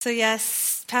So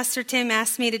yes, Pastor Tim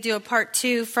asked me to do a part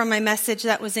 2 from my message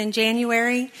that was in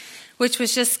January, which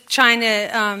was just trying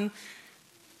to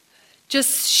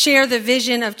just share the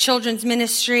vision of children's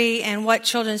ministry and what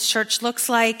children's church looks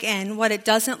like and what it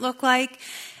doesn't look like.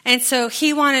 And so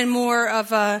he wanted more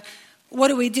of a, what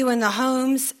do we do in the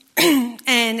homes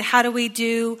and how do we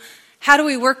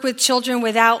work with children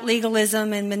without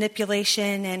legalism and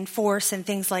manipulation and force and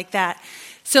things like that.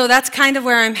 So that's kind of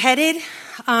where I'm headed.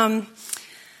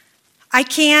 I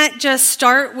can't just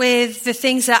start with the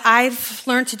things that I've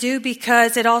learned to do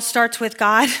because it all starts with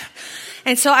God.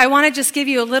 And so I want to just give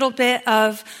you a little bit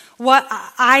of what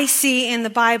I see in the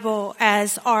Bible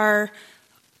as our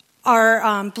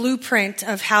blueprint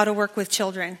of how to work with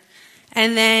children.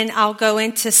 And then I'll go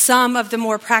into some of the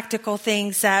more practical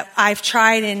things that I've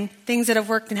tried and things that have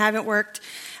worked and haven't worked.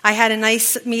 I had a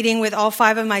nice meeting with all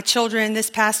 5 of my children this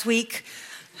past week.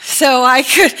 So I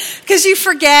could, because you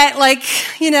forget,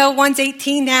 one's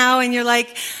 18 now, and you're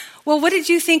like, well, what did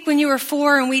you think when you were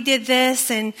 4 and we did this?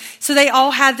 And so they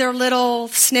all had their little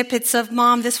snippets of,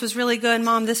 Mom, this was really good.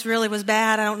 Mom, this really was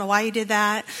bad. I don't know why you did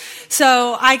that.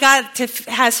 So I got to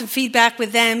have some feedback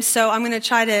with them. So I'm going to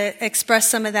try to express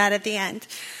some of that at the end.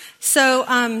 So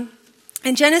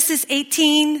in Genesis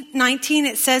 18:19,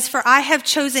 it says, "For I have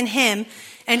chosen him,"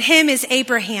 and him is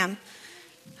Abraham.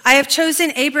 "I have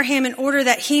chosen Abraham in order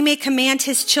that he may command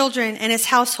his children and his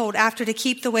household after to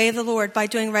keep the way of the Lord by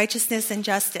doing righteousness and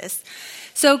justice."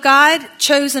 So God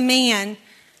chose a man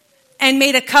and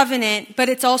made a covenant, but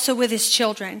it's also with his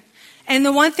children. And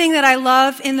the one thing that I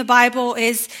love in the Bible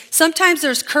is sometimes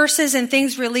there's curses and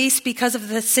things released because of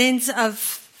the sins of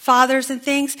fathers and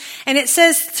things. And it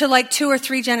says to 2 or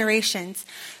 3 generations.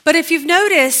 But if you've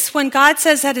noticed, when God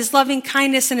says that his loving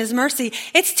kindness and his mercy,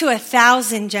 it's to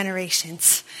 1,000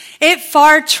 generations. It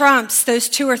far trumps those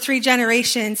 2 or 3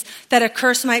 generations that a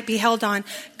curse might be held on.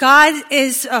 God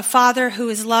is a father who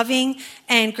is loving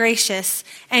and gracious,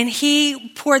 and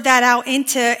he poured that out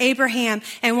into Abraham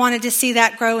and wanted to see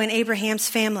that grow in Abraham's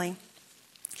family.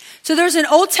 So there's an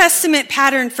Old Testament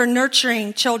pattern for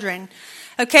nurturing children.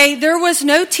 Okay, there was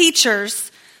no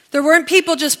teachers. There weren't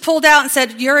people just pulled out and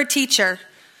said, "You're a teacher.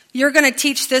 You're going to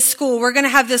teach this school. We're going to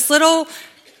have this little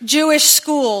Jewish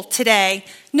school today."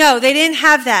 No, they didn't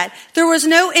have that. There was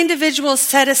no individual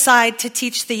set aside to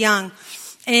teach the young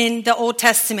in the Old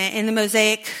Testament, in the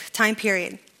Mosaic time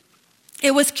period.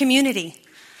 It was community.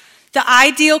 The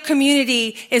ideal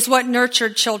community is what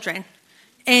nurtured children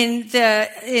with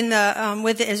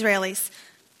the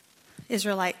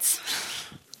Israelites,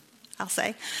 I'll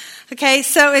say. Okay,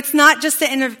 so it's not just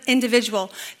the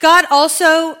individual. God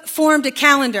also formed a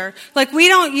calendar. We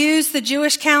don't use the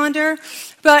Jewish calendar,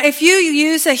 but if you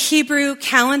use a Hebrew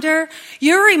calendar,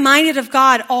 you're reminded of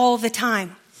God all the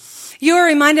time. You're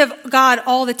reminded of God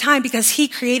all the time because he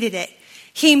created it.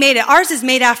 He made it. Ours is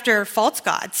made after false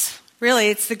gods. Really,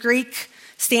 it's the Greek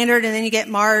standard, and then you get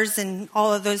Mars and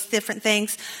all of those different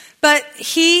things. But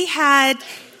he had...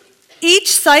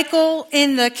 Each cycle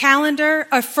in the calendar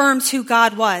affirms who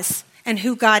God was and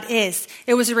who God is.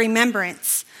 It was a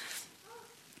remembrance.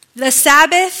 The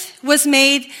Sabbath was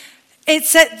made, it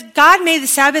said God made the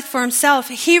Sabbath for himself.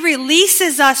 He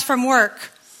releases us from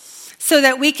work so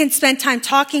that we can spend time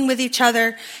talking with each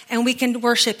other and we can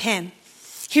worship him.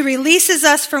 He releases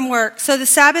us from work. So the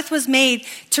Sabbath was made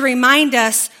to remind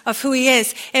us of who he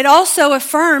is. It also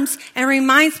affirms and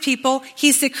reminds people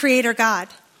he's the creator God.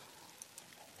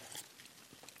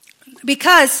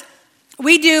 Because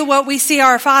we do what we see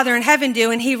our Father in heaven do,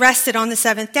 and he rested on the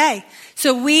 7th day.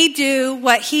 So we do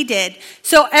what he did.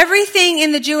 So everything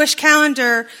in the Jewish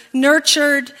calendar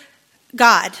nurtured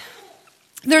God.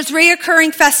 There's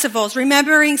reoccurring festivals,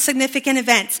 remembering significant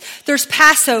events. There's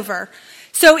Passover.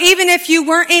 So even if you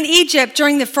weren't in Egypt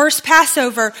during the first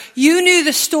Passover, you knew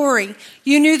the story.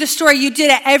 You knew the story. You did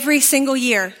it every single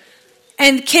year.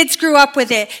 And kids grew up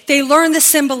with it. They learn the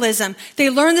symbolism.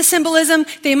 They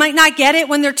might not get it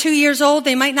when they're 2 years old.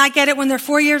 They might not get it when they're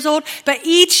 4 years old. But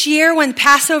each year when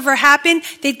Passover happened,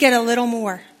 they'd get a little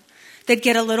more. They'd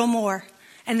get a little more.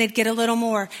 And they'd get a little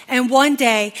more. And one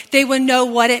day, they would know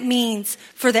what it means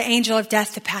for the angel of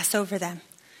death to pass over them.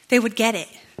 They would get it.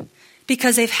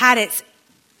 Because they've had it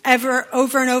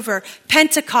over and over.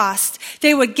 Pentecost.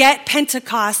 They would get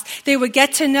Pentecost. They would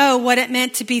get to know what it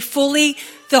meant to be fully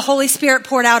the Holy Spirit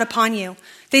poured out upon you.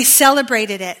 They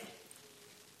celebrated it.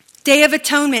 Day of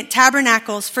Atonement,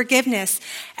 tabernacles, forgiveness.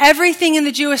 Everything in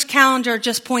the Jewish calendar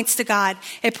just points to God.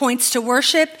 It points to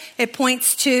worship. It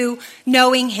points to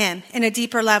knowing him in a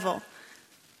deeper level.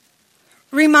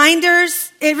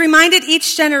 Reminders. It reminded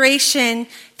each generation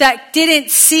that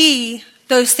didn't see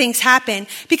those things happen.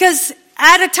 Because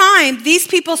At a time, these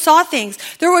people saw things.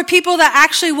 There were people that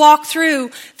actually walked through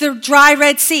the dry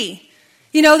Red Sea.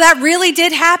 You know, that really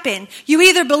did happen. You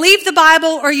either believe the Bible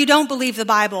or you don't believe the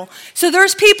Bible. So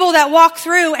there's people that walk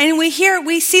through, and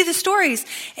we see the stories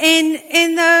in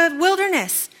the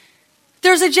wilderness.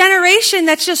 There's a generation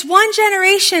that's just one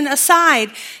generation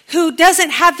aside who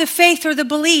doesn't have the faith or the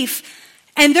belief,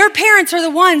 and their parents are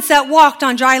the ones that walked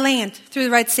on dry land through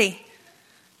the Red Sea.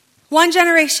 One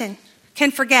generation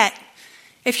can forget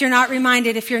if you're not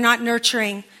reminded, if you're not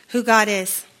nurturing who God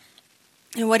is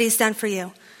and what he's done for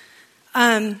you.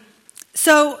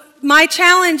 So my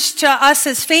challenge to us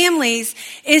as families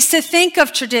is to think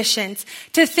of traditions,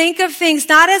 to think of things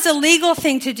not as a legal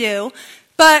thing to do,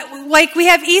 but like we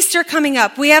have Easter coming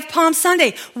up. We have Palm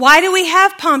Sunday. Why do we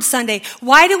have Palm Sunday?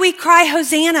 Why do we cry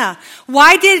Hosanna?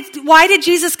 Why did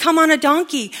Jesus come on a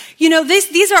donkey? You know,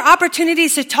 these are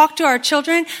opportunities to talk to our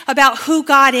children about who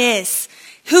God is,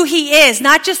 who he is,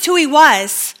 not just who he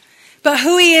was, but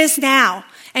who he is now.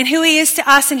 And who he is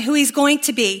to us and who he's going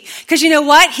to be. Because you know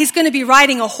what? He's going to be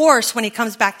riding a horse when he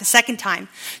comes back the second time.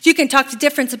 You can talk the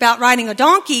difference about riding a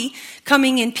donkey,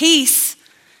 coming in peace.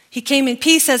 He came in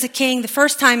peace as a king the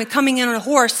first time and coming in on a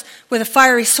horse with a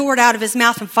fiery sword out of his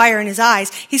mouth and fire in his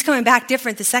eyes. He's coming back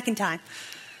different the second time.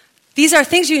 These are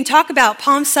things you can talk about.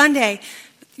 Palm Sunday.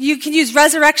 You can use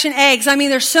resurrection eggs. I mean,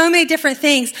 there's so many different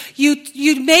things.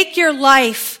 You make your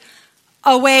life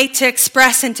a way to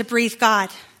express and to breathe God.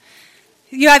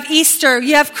 You have Easter,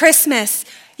 you have Christmas,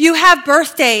 you have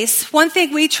birthdays. One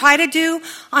thing we try to do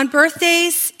on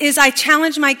birthdays is I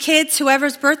challenge my kids,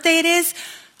 whoever's birthday it is,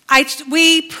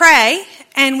 we pray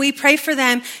and we pray for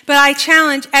them, but I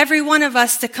challenge every one of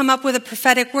us to come up with a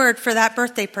prophetic word for that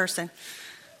birthday person.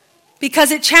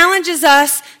 Because it challenges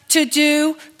us to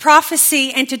do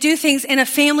prophecy and to do things in a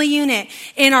family unit,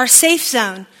 in our safe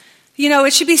zone. You know,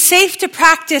 it should be safe to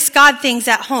practice God things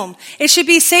at home. It should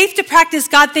be safe to practice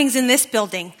God things in this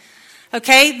building.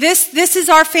 Okay? This is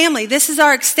our family. This is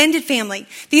our extended family.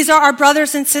 These are our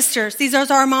brothers and sisters. These are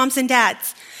our moms and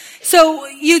dads. So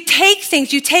you take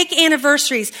things, you take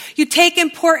anniversaries, you take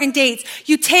important dates,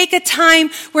 you take a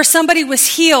time where somebody was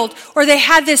healed or they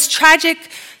had this tragic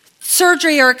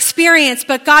surgery or experience,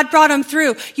 but God brought them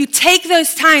through. You take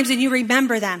those times and you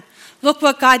remember them. Look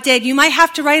what God did. You might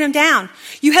have to write them down.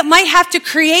 You might have to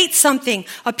create something,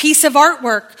 a piece of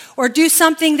artwork, or do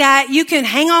something that you can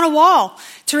hang on a wall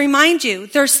to remind you.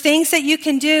 There's things that you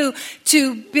can do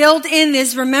to build in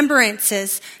these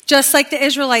remembrances, just like the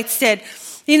Israelites did.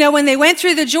 You know, when they went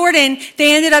through the Jordan,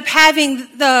 they ended up having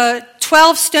the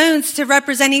 12 stones to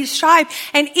represent each tribe.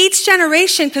 And each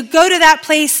generation could go to that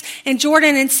place in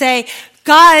Jordan and say,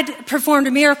 God performed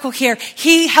a miracle here.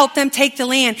 He helped them take the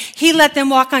land. He let them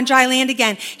walk on dry land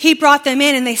again. He brought them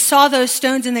in and they saw those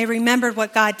stones and they remembered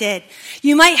what God did.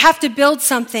 You might have to build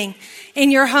something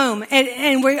in your home.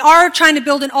 And we are trying to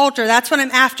build an altar. That's what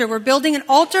I'm after. We're building an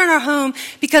altar in our home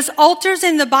because altars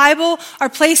in the Bible are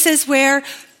places where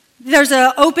there's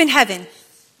an open heaven.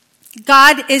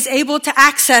 God is able to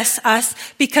access us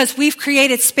because we've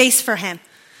created space for him.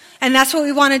 And that's what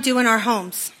we want to do in our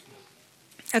homes.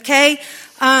 Okay?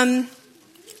 In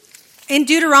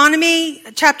Deuteronomy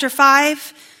chapter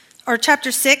 5 or chapter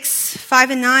 6, 5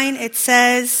 and 9, it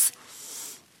says,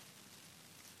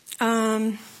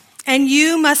 and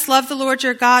you must love the Lord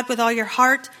your God with all your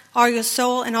heart, all your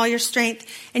soul, and all your strength.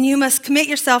 And you must commit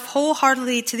yourself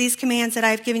wholeheartedly to these commands that I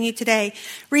have given you today.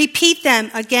 Repeat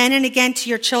them again and again to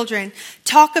your children.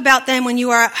 Talk about them when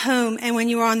you are at home and when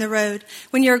you are on the road,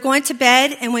 when you are going to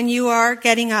bed and when you are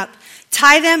getting up.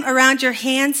 Tie them around your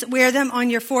hands, wear them on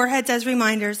your foreheads as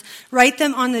reminders. Write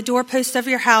them on the doorposts of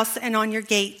your house and on your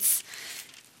gates.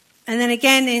 And then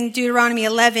again in Deuteronomy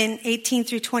 11, 18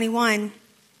 through 21,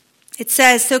 it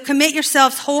says, so commit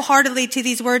yourselves wholeheartedly to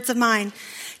these words of mine.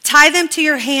 Tie them to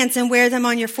your hands and wear them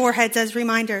on your foreheads as a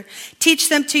reminder. Teach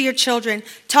them to your children.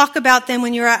 Talk about them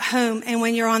when you're at home and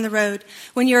when you're on the road,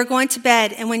 when you are going to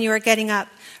bed and when you are getting up.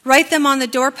 Write them on the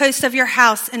doorposts of your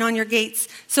house and on your gates.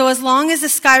 So as long as the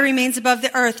sky remains above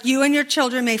the earth, you and your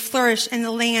children may flourish in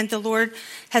the land the Lord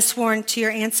has sworn to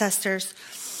your ancestors.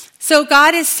 So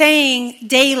God is saying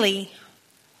daily.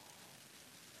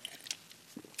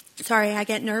 Sorry, I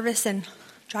get nervous and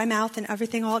dry mouth and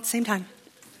everything all at the same time.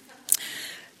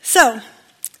 So,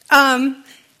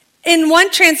 in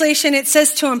one translation, it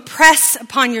says to impress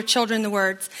upon your children the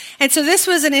words. And so this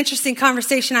was an interesting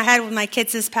conversation I had with my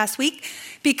kids this past week.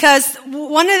 Because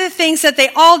one of the things that they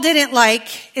all didn't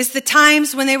like is the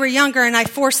times when they were younger and I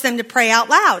forced them to pray out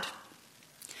loud.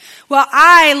 Well,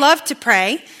 I love to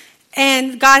pray,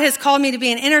 And God has called me to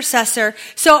be an intercessor.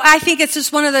 So I think it's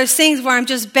just one of those things where I'm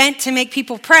just bent to make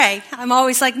people pray. I'm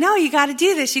always like, no, you got to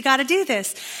do this. You got to do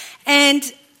this. And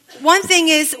one thing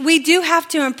is we do have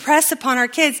to impress upon our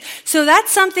kids. So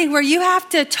that's something where you have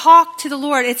to talk to the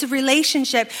Lord. It's a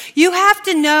relationship. You have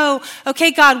to know,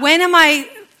 okay, God, when am I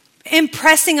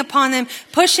impressing upon them,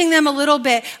 pushing them a little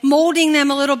bit, molding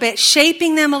them a little bit,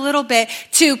 shaping them a little bit,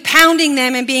 to pounding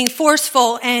them and being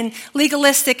forceful and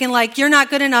legalistic and like, you're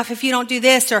not good enough if you don't do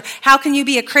this, or how can you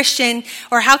be a Christian,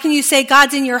 or how can you say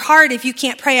God's in your heart if you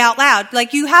can't pray out loud?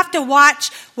 Like, you have to watch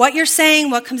what you're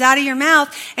saying, what comes out of your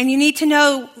mouth, and you need to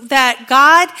know that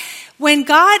God, when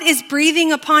God is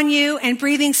breathing upon you and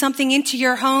breathing something into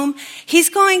your home, he's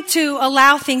going to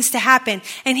allow things to happen,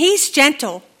 and he's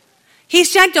gentle.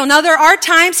 He's gentle. Now, there are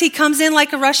times he comes in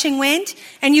like a rushing wind,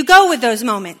 and you go with those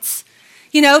moments,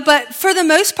 but for the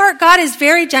most part, God is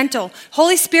very gentle.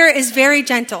 Holy Spirit is very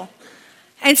gentle.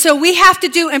 And so we have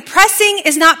to impressing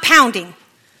is not pounding.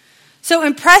 So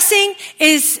impressing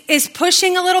is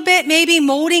pushing a little bit, maybe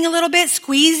molding a little bit,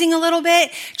 squeezing a little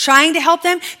bit, trying to help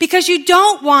them, because you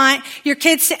don't want your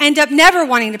kids to end up never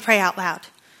wanting to pray out loud.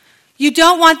 You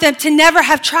don't want them to never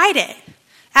have tried it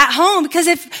at home, because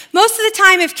most of the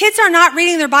time, if kids are not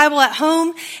reading their Bible at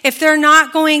home, if they're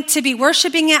not going to be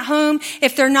worshiping at home,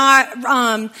 if they're not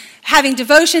having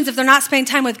devotions, if they're not spending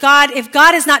time with God, if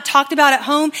God is not talked about at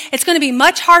home, it's going to be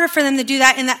much harder for them to do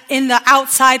that in the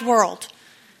outside world.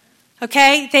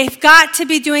 Okay? They've got to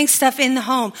be doing stuff in the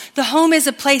home. The home is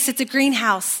a place, it's a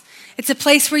greenhouse. It's a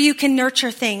place where you can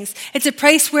nurture things. It's a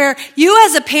place where you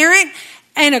as a parent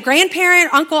and a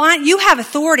grandparent, uncle, aunt, you have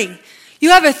authority. You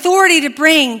have authority to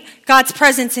bring God's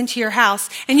presence into your house.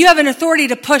 And you have an authority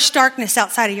to push darkness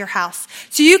outside of your house.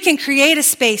 So you can create a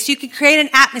space. You can create an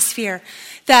atmosphere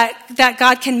that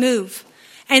God can move.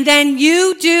 And then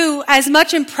you do as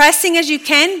much impressing as you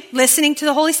can, listening to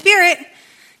the Holy Spirit,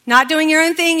 not doing your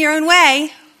own thing, your own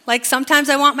way. Like sometimes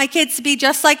I want my kids to be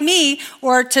just like me,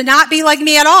 or to not be like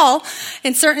me at all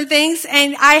in certain things.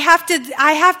 And I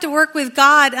have to work with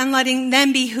God on letting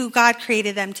them be who God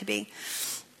created them to be.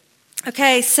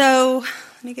 Okay, so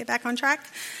let me get back on track.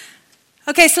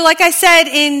 Okay, so like I said,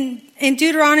 in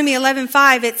Deuteronomy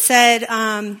 11:5, it said,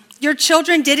 your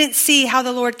children didn't see how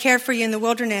the Lord cared for you in the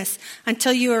wilderness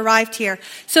until you arrived here.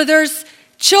 So there's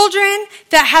children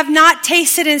that have not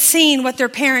tasted and seen what their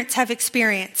parents have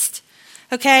experienced.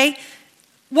 Okay?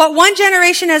 What one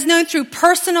generation has known through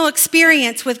personal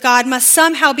experience with God must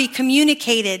somehow be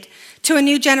communicated to a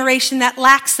new generation that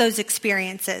lacks those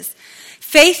experiences.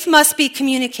 Faith must be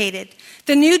communicated.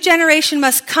 The new generation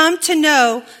must come to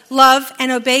know, love, and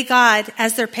obey God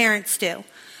as their parents do.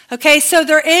 Okay, so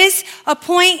there is a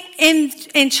point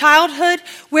in childhood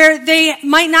where they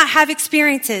might not have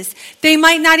experiences. They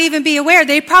might not even be aware.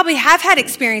 They probably have had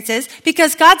experiences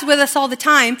because God's with us all the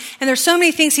time, and there's so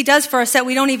many things he does for us that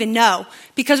we don't even know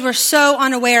because we're so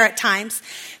unaware at times.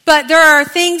 But there are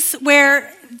things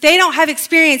where they don't have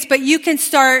experience, but you can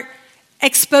start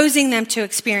exposing them to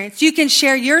experience. You can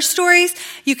share your stories.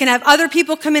 You can have other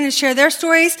people come in and share their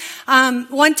stories.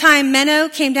 One time,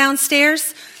 Menno came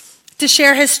downstairs to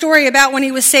share his story about when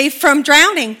he was saved from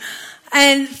drowning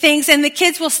and things. And the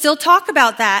kids will still talk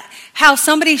about that, how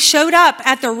somebody showed up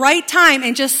at the right time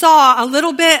and just saw a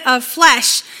little bit of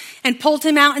flesh and pulled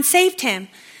him out and saved him.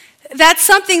 That's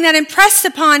something that impressed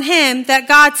upon him that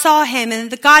God saw him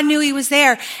and that God knew he was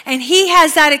there. And he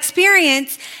has that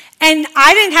experience. And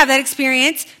I didn't have that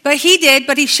experience, but he did,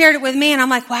 but he shared it with me. And I'm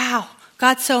like, wow,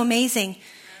 God's so amazing.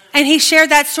 And he shared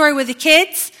that story with the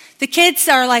kids. The kids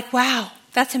are like, wow,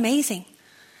 that's amazing.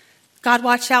 God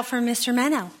watched out for Mr.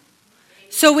 Menno.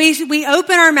 So we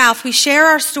open our mouth. We share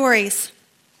our stories.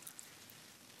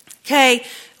 Okay,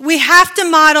 we have to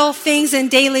model things in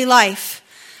daily life.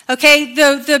 Okay,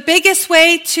 the biggest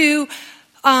way to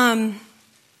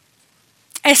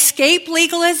escape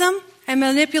legalism and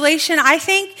manipulation, I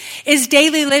think, is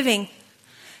daily living.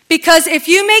 Because if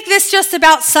you make this just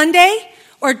about Sunday,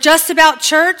 or just about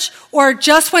church, or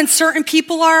just when certain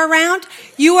people are around,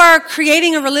 you are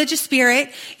creating a religious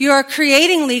spirit, you are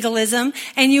creating legalism,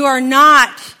 and you are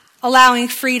not allowing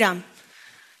freedom.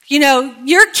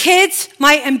 Your kids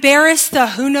might embarrass the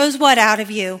who knows what out of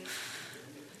you.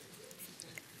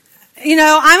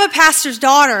 I'm a pastor's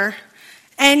daughter,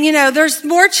 and there's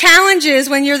more challenges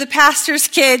when you're the pastor's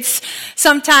kids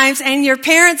sometimes, and your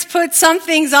parents put some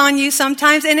things on you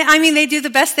sometimes, and they do the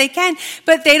best they can,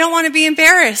 but they don't want to be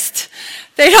embarrassed.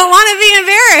 They don't want to be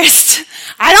embarrassed.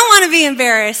 I don't want to be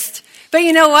embarrassed. But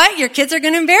you know what? Your kids are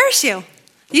going to embarrass you.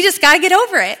 You just got to get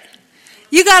over it.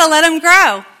 You got to let them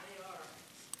grow.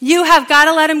 You have got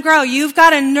to let them grow. You've got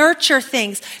to nurture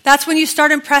things. That's when you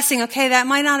start impressing, okay, that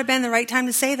might not have been the right time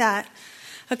to say that.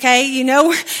 Okay,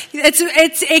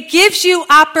 it gives you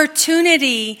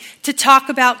opportunity to talk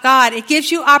about God. It gives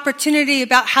you opportunity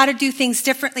about how to do things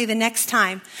differently the next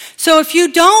time. So if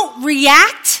you don't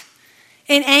react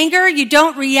in anger, you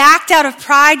don't react out of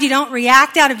pride, you don't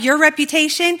react out of your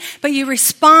reputation, but you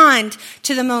respond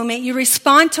to the moment. You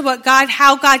respond to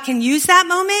how God can use that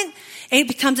moment. It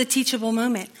becomes a teachable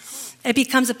moment. It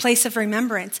becomes a place of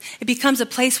remembrance. It becomes a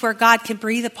place where God can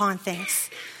breathe upon things.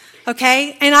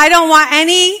 Okay? And I don't want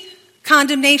any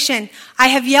condemnation. I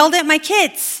have yelled at my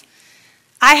kids.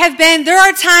 There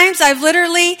are times I've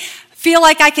literally feel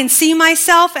like I can see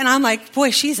myself and I'm like,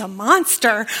 boy, she's a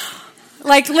monster.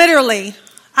 Like literally.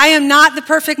 I am not the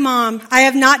perfect mom. I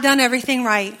have not done everything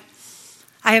right.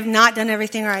 I have not done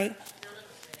everything right.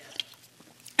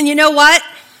 And you know what?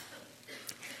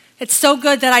 It's so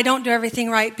good that I don't do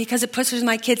everything right because it pushes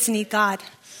my kids to need God.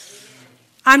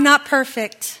 I'm not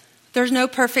perfect. There's no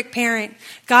perfect parent.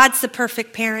 God's the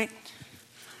perfect parent.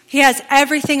 He has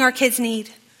everything our kids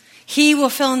need. He will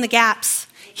fill in the gaps.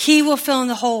 He will fill in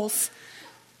the holes.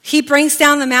 He brings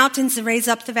down the mountains and raises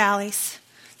up the valleys.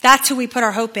 That's who we put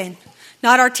our hope in.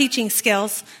 Not our teaching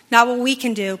skills, not what we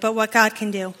can do, but what God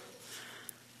can do.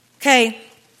 Okay,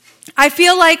 I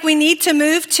feel like we need to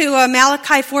move to a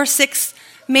Malachi 4:6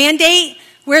 mandate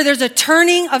where there's a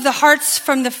turning of the hearts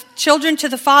from the children to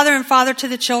the father and father to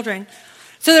the children.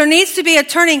 So there needs to be a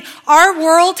turning. Our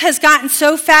world has gotten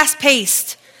so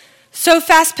fast-paced. So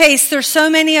fast-paced. There's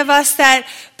so many of us that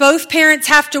both parents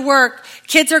have to work.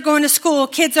 Kids are going to school.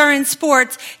 Kids are in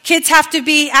sports. Kids have to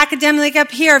be academically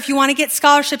up here if you want to get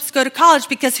scholarships to go to college,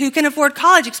 because who can afford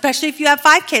college, especially if you have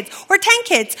 5 kids or 10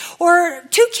 kids or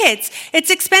 2 kids?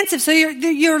 It's expensive. So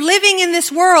you're living in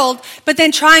this world, but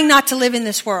then trying not to live in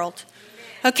this world.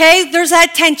 Okay? There's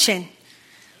that tension.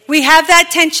 We have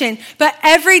that tension, but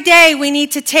every day we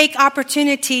need to take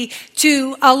opportunity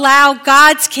to allow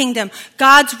God's kingdom,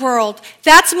 God's world.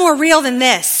 That's more real than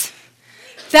this.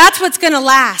 That's what's going to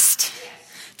last.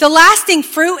 The lasting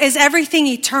fruit is everything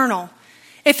eternal.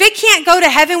 If it can't go to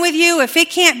heaven with you, if it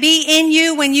can't be in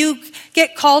you when you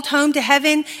get called home to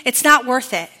heaven, it's not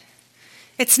worth it.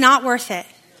 It's not worth it.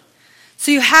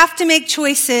 So you have to make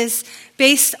choices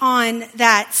based on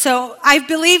that. So I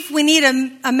believe we need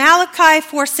a Malachi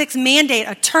 4:6 mandate,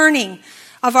 a turning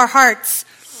of our hearts.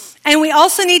 And we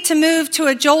also need to move to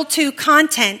a Joel 2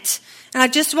 content. And I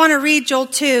just want to read Joel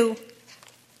 2.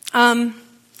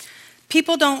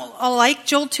 People don't like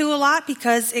Joel 2 a lot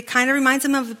because it kind of reminds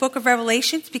them of the book of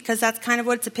Revelations, because that's kind of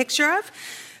what it's a picture of.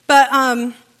 But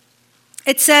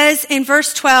it says in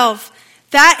verse 12,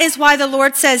 "That is why the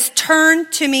Lord says, turn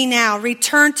to me now,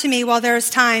 return to me while there is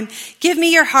time. Give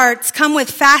me your hearts, come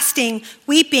with fasting,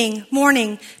 weeping,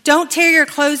 mourning. Don't tear your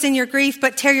clothes in your grief,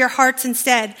 but tear your hearts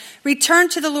instead. Return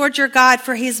to the Lord your God,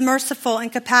 for he is merciful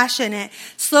and compassionate,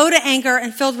 slow to anger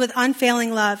and filled with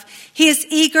unfailing love. He is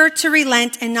eager to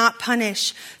relent and not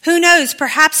punish. Who knows,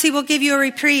 perhaps he will give you a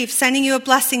reprieve, sending you a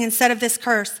blessing instead of this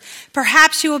curse.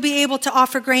 Perhaps you will be able to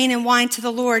offer grain and wine to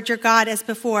the Lord your God as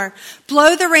before.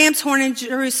 Blow the ram's horn in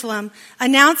Jerusalem.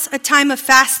 Announce a time of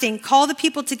fasting. Call the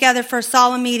people together for a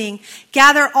solemn meeting.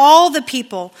 Gather all the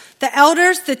people, the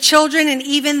elders, the children, and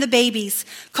even the babies.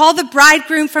 Call the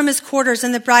bridegroom from his quarters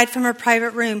and the bride from her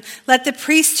private room. Let the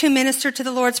priests who minister to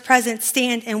the Lord's presence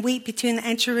stand and weep between the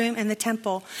entry room and the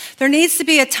temple." There needs to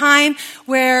be a time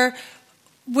where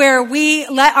we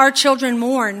let our children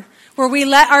mourn, where we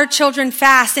let our children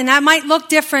fast, and that might look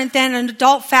different than an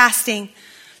adult fasting.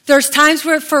 There's times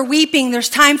for weeping, there's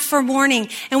times for mourning,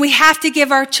 and we have to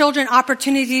give our children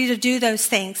opportunity to do those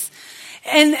things.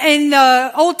 And in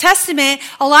the Old Testament,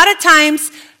 a lot of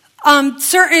times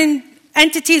certain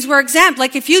entities were exempt.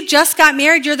 Like if you just got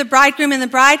married, you're the bridegroom and the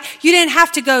bride, you didn't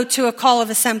have to go to a call of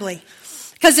assembly.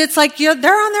 Because it's like they're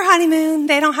on their honeymoon.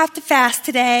 They don't have to fast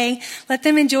today. Let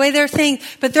them enjoy their thing.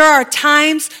 But there are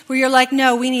times where you're like,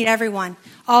 no, we need everyone.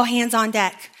 All hands on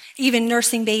deck. Even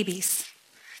nursing babies.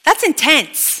 That's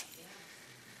intense.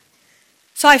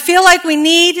 So I feel like we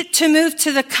need to move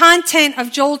to the content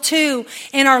of Joel 2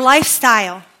 in our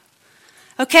lifestyle.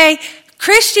 Okay?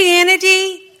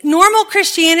 Normal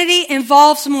Christianity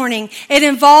involves mourning. It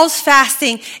involves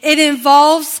fasting. It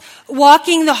involves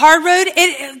walking the hard road.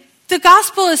 The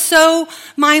gospel is so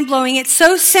mind-blowing. It's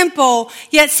so simple,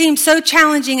 yet seems so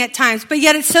challenging at times. But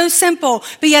yet it's so simple,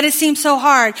 but yet it seems so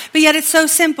hard. But yet it's so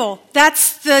simple.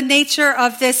 That's the nature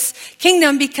of this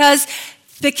kingdom, because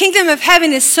the kingdom of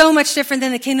heaven is so much different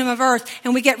than the kingdom of earth.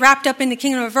 And we get wrapped up in the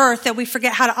kingdom of earth that we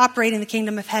forget how to operate in the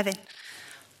kingdom of heaven.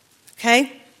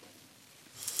 Okay?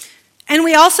 And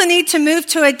we also need to move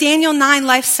to a Daniel 9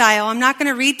 lifestyle. I'm not going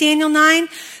to read Daniel 9,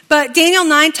 but Daniel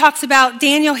 9 talks about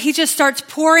Daniel. He just starts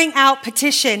pouring out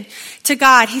petition to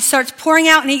God. He starts pouring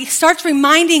out and he starts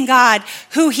reminding God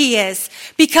who he is.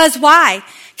 Because why?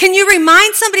 Can you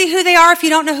remind somebody who they are if you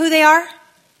don't know who they are?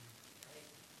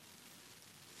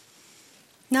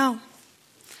 No.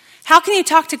 How can you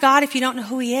talk to God if you don't know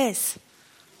who he is?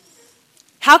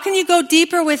 How can you go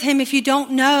deeper with him if you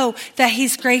don't know that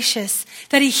he's gracious,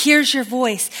 that he hears your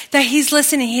voice, that he's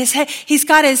listening? He's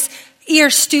got his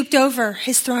ear stooped over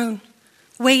his throne,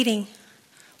 waiting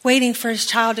for his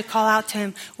child to call out to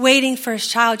him, waiting for his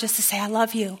child just to say, I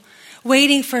love you,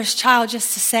 waiting for his child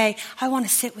just to say, I want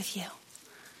to sit with you.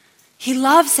 He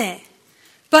loves it.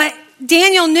 But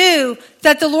Daniel knew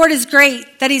that the Lord is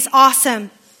great, that he's awesome.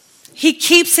 He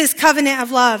keeps his covenant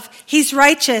of love. He's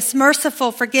righteous,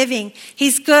 merciful, forgiving.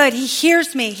 He's good. He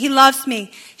hears me. He loves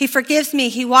me. He forgives me.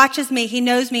 He watches me. He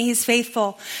knows me. He's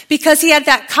faithful. Because he had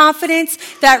that confidence,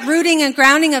 that rooting and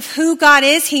grounding of who God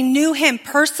is. He knew him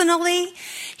personally.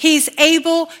 He's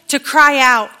able to cry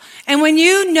out. And when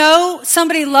you know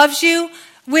somebody loves you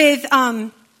with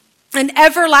an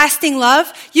everlasting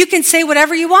love, you can say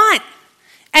whatever you want.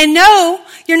 And know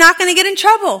you're not going to get in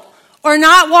trouble or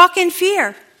not walk in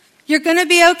fear. You're going to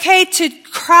be okay to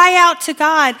cry out to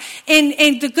God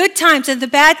in the good times and the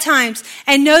bad times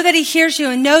and know that he hears you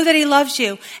and know that he loves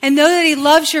you and know that he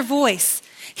loves your voice.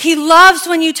 He loves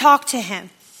when you talk to him.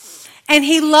 And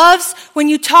he loves when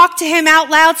you talk to him out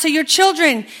loud so your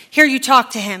children hear you talk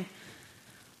to him.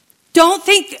 Don't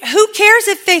think, who cares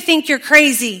if they think you're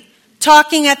crazy?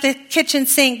 Talking at the kitchen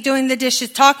sink, doing the dishes,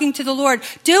 talking to the Lord.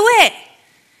 Do it.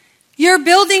 You're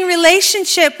building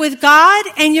relationship with God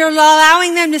and you're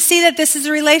allowing them to see that this is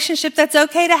a relationship that's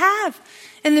okay to have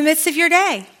in the midst of your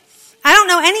day. I don't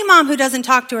know any mom who doesn't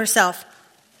talk to herself.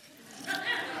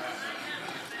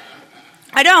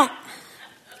 I don't.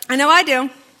 I know I do.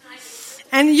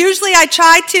 And usually I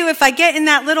try to, if I get in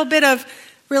that little bit of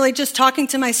really just talking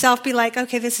to myself, be like,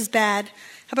 okay, this is bad.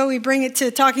 How about we bring it to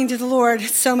talking to the Lord?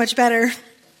 It's so much better.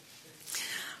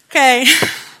 Okay.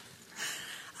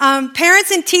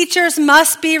 Parents and teachers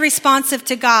must be responsive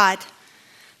to God.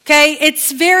 Okay?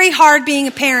 It's very hard being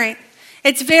a parent.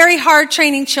 It's very hard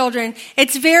training children.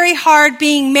 It's very hard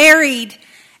being married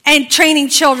and training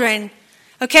children.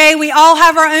 Okay? We all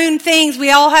have our own things.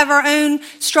 We all have our own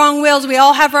strong wills. We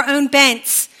all have our own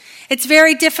bents. It's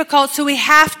very difficult, so we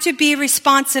have to be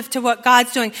responsive to what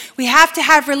God's doing. We have to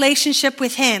have relationship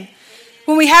with him.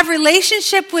 When we have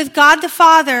relationship with God the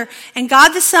Father and God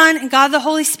the Son and God the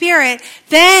Holy Spirit,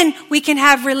 then we can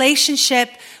have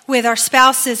relationship with our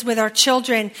spouses, with our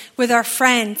children, with our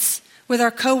friends, with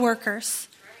our coworkers.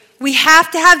 We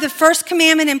have to have the first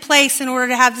commandment in place in order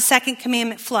to have the second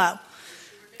commandment flow.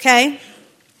 Okay?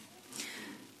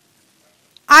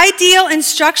 Ideal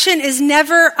instruction is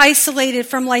never isolated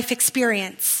from life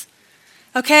experience.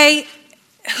 Okay?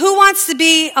 Who wants to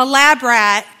be a lab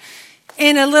rat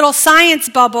in a little science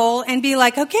bubble and be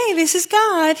like, okay, this is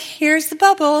God. Here's the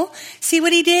bubble. See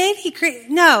what he did?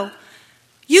 No.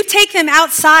 You take them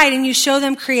outside and you show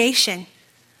them creation.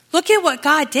 Look at what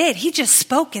God did. He just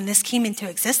spoke and this came into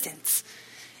existence.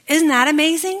 Isn't that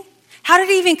amazing? How did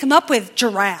he even come up with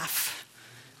giraffe?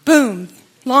 Boom.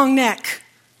 Long neck.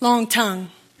 Long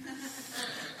tongue.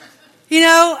 You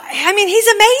know, I mean, he's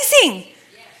amazing.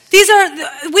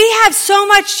 We have so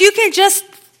much. You can just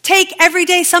take every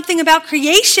day something about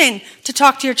creation to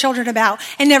talk to your children about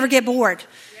and never get bored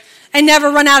and never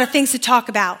run out of things to talk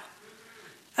about.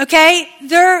 Okay?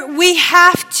 We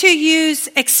have to use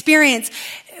experience.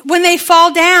 When they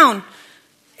fall down,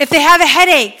 if they have a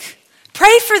headache,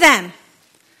 pray for them.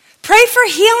 Pray for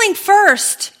healing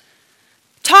first.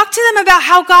 Talk to them about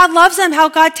how God loves them, how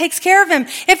God takes care of them.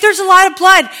 If there's a lot of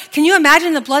blood, can you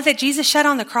imagine the blood that Jesus shed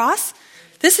on the cross?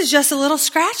 This is just a little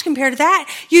scratch compared to that.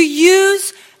 You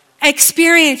use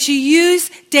experience, you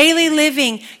use daily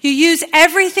living, you use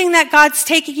everything that God's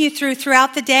taking you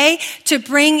throughout the day to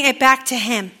bring it back to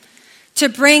him, to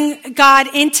bring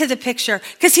God into the picture,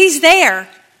 because he's there.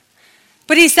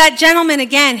 But he's that gentleman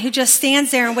again who just stands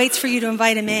there and waits for you to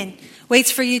invite him in, waits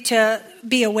for you to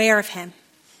be aware of him.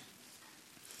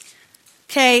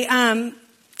 Okay,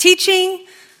 teaching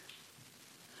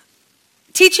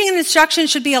and instruction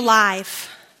should be alive.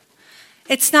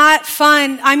 It's not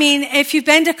fun. I mean, if you've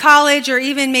been to college or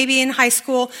even maybe in high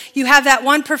school, you have that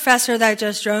one professor that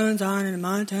just drones on in a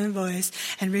monotone voice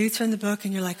and reads from the book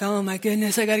and you're like, oh my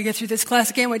goodness, I got to get through this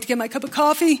class. I can't wait to get my cup of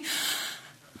coffee.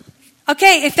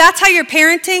 Okay, if that's how you're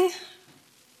parenting,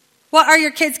 what are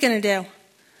your kids going to do?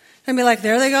 They're going to be like,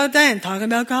 there they go then, talking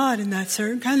about God in that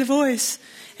certain kind of voice.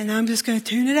 and I'm just going to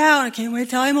tune it out. I can't wait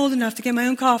till I'm old enough to get my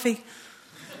own coffee.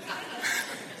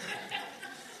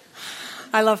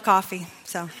 I love coffee,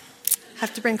 so I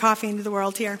have to bring coffee into the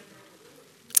world here.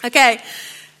 Okay,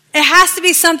 it has to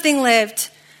be something lived.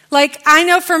 Like, I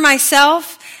know for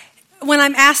myself, when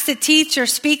I'm asked to teach or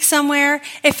speak somewhere,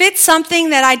 if it's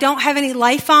something that I don't have any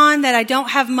life on, that I don't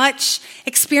have much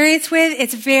experience with,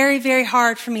 it's very, very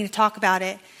hard for me to talk about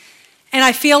it. And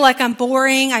I feel like I'm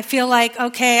boring. I feel like,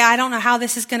 okay, I don't know how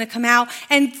this is going to come out.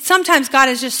 And sometimes God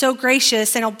is just so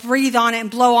gracious and he'll breathe on it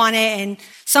and blow on it and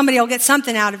somebody will get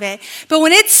something out of it. But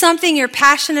when it's something you're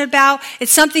passionate about,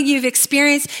 it's something you've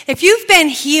experienced, if you've been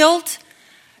healed,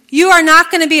 you are not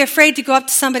going to be afraid to go up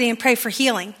to somebody and pray for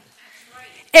healing.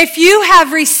 If you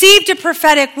have received a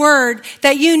prophetic word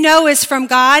that you know is from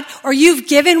God, or you've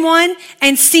given one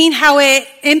and seen how it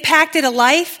impacted a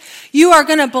life, you are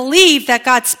going to believe that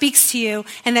God speaks to you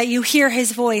and that you hear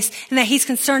his voice and that he's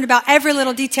concerned about every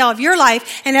little detail of your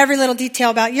life and every little detail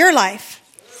about your life.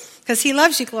 Because he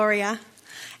loves you, Gloria.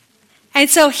 And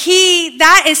so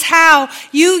that is how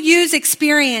you use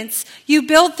experience. You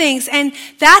build things, and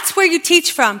that's where you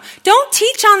teach from. Don't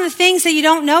teach on the things that you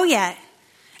don't know yet.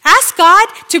 Ask God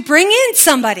to bring in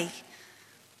somebody.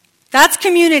 That's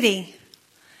community.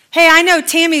 Hey, I know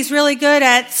Tammy's really good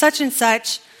at such and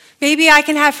such. Maybe I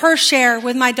can have her share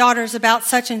with my daughters about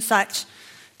such and such,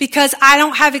 because I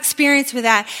don't have experience with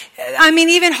that. I mean,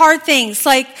 even hard things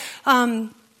like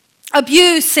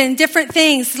abuse and different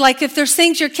things. Like if there's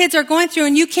things your kids are going through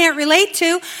and you can't relate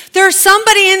to, there's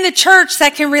somebody in the church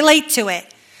that can relate to it.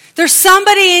 There's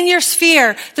somebody in your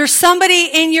sphere. There's somebody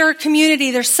in your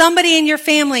community. There's somebody in your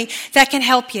family that can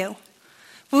help you.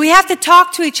 But we have to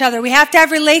talk to each other. We have to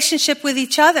have relationship with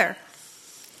each other.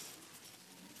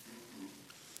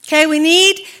 Okay, we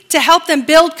need to help them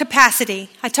build capacity.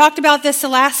 I talked about this the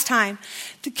last time.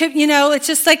 You know, it's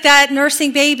just like that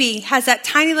nursing baby has that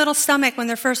tiny little stomach when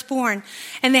they're first born,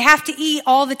 and they have to eat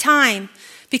all the time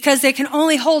because they can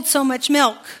only hold so much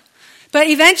milk. But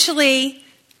eventually,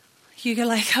 you go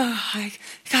like, oh, I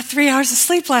got 3 hours of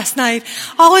sleep last night,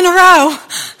 all in a row,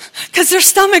 because their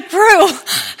stomach grew,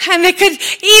 and they could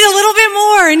eat a little bit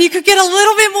more, and you could get a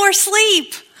little bit more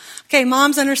sleep. Okay,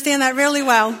 moms understand that really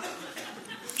well.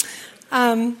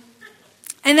 And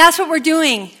that's what we're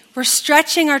doing. We're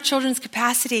stretching our children's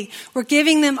capacity. We're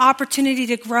giving them opportunity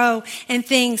to grow in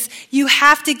things. You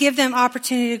have to give them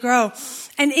opportunity to grow.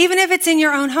 And even if it's in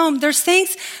your own home, there's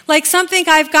things like something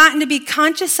I've gotten to be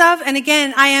conscious of. And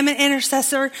again, I am an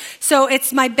intercessor, so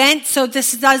it's my bent. So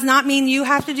this does not mean you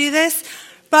have to do this.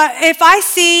 But if I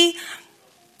see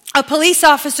a police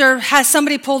officer has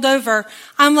somebody pulled over,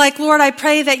 I'm like, Lord, I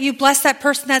pray that you bless that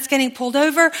person that's getting pulled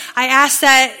over. I ask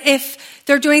that if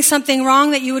they're doing something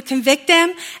wrong, that you would convict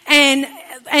them. And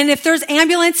if there's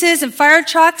ambulances and fire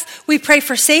trucks, we pray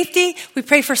for safety. We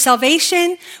pray for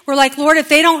salvation. We're like, Lord, if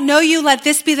they don't know you, let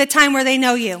this be the time where they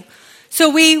know you. So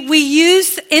we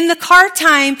use in the car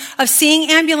time of seeing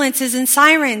ambulances and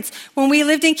sirens. When we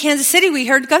lived in Kansas City, we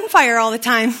heard gunfire all the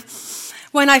time.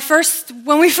 When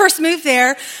we first moved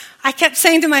there, I kept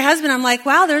saying to my husband, I'm like,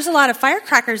 wow, there's a lot of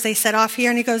firecrackers they set off here.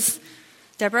 And he goes,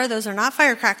 Deborah, those are not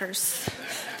firecrackers.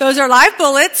 Those are live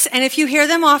bullets, and if you hear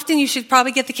them often, you should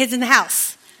probably get the kids in the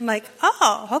house. I'm like,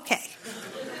 oh, okay.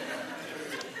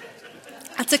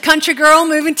 That's a country girl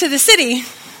moving to the city.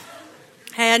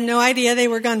 I had no idea they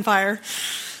were gunfire.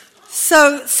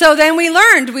 So then we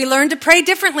learned to pray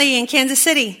differently in Kansas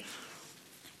City.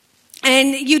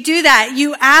 And you do that.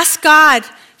 You ask God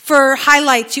for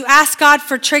highlights. You ask God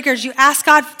for triggers. You ask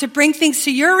God to bring things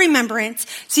to your remembrance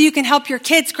so you can help your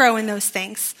kids grow in those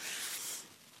things.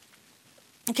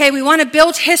 Okay, we want to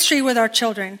build history with our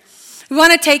children. We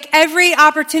want to take every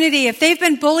opportunity. If they've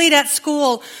been bullied at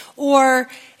school, or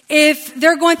if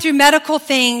they're going through medical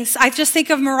things, I just think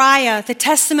of Mariah, the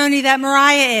testimony that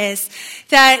Mariah is,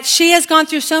 that she has gone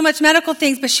through so much medical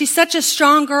things, but she's such a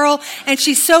strong girl, and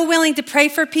she's so willing to pray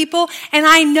for people. And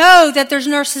I know that there's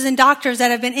nurses and doctors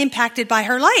that have been impacted by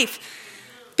her life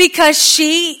because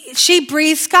she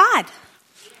breathes God.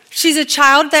 She's a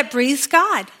child that breathes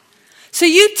God. So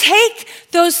you take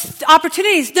those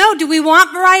opportunities. No, do we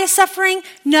want Mariah suffering?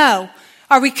 No.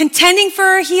 Are we contending for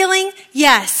her healing?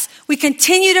 Yes. We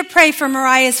continue to pray for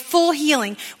Mariah's full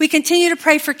healing. We continue to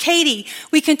pray for Katie.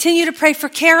 We continue to pray for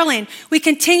Carolyn. We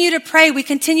continue to pray. We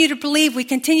continue to believe. We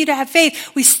continue to have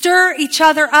faith. We stir each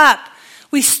other up.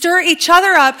 We stir each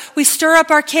other up. We stir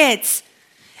up our kids.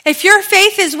 If your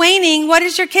faith is waning, what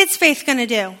is your kids' faith going to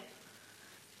do?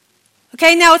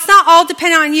 Okay, now it's not all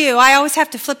dependent on you. I always have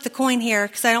to flip the coin here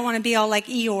because I don't want to be all like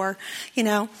Eeyore,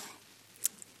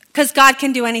 because God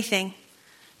can do anything.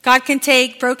 God can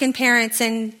take broken parents,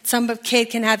 and some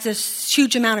kid can have this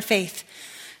huge amount of faith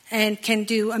and can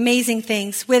do amazing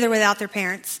things with or without their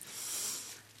parents.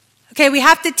 Okay, we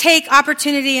have to take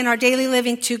opportunity in our daily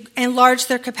living to enlarge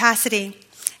their capacity,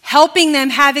 helping them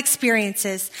have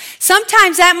experiences.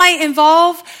 Sometimes that might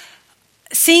involve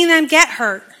seeing them get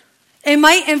hurt. It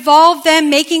might involve them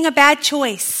making a bad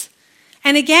choice.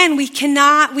 And again, we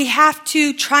have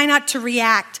to try not to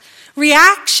react.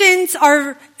 Reactions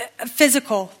are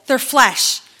physical, they're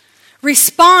flesh.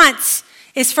 Response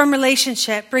is from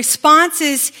relationship. Response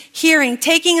is hearing,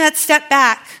 taking that step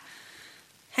back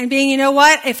and being, you know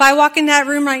what, if I walk in that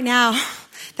room right now,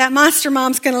 that monster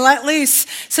mom's going to let loose.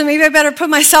 So maybe I better put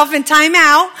myself in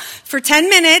timeout for 10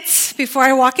 minutes before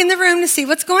I walk in the room to see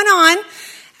what's going on.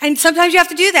 And sometimes you have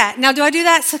to do that. Now, do I do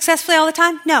that successfully all the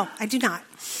time? No, I do not.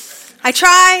 I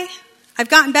try. I've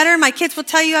gotten better. My kids will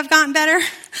tell you I've gotten better.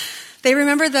 They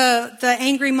remember the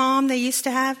angry mom they used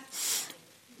to have.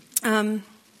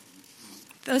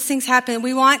 Those things happen.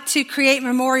 We want to create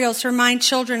memorials to remind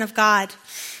children of God.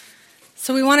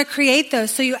 So we want to create those.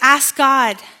 So you ask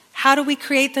God, how do we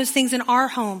create those things in our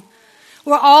home?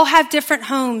 We all have different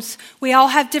homes. We all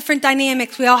have different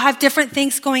dynamics. We all have different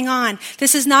things going on.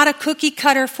 This is not a cookie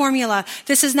cutter formula.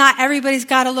 This is not everybody's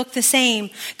got to look the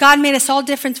same. God made us all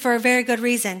different for a very good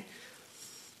reason.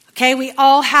 Okay, we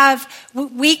all have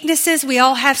weaknesses. We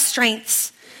all have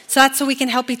strengths. So that's so we can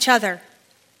help each other.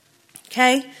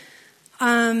 Okay.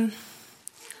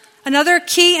 Another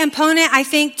key component, I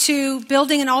think, to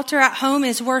building an altar at home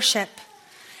is worship.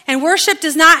 And worship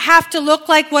does not have to look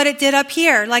like what it did up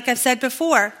here, like I've said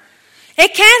before.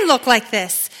 It can look like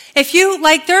this.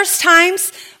 There's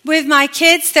times with my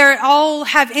kids, they all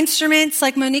have instruments,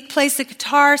 like Monique plays the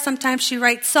guitar, sometimes she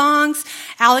writes songs.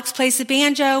 Alex plays the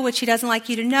banjo, which he doesn't like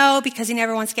you to know because he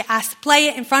never wants to get asked to play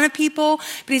it in front of people,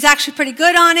 but he's actually pretty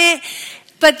good on it.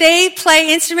 But they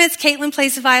play instruments, Caitlin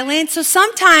plays the violin. So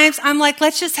sometimes I'm like,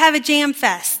 let's just have a jam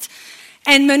fest.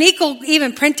 And Monique will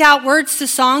even print out words to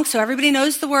songs so everybody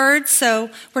knows the words, so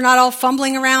we're not all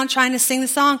fumbling around trying to sing the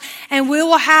song. And we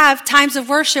will have times of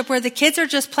worship where the kids are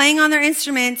just playing on their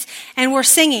instruments and we're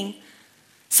singing.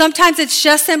 Sometimes it's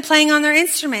just them playing on their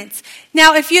instruments.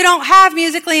 Now, if you don't have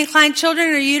musically inclined children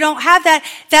or you don't have that,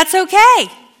 that's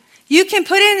okay. You can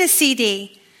put in a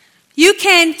CD. You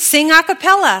can sing a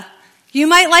cappella. You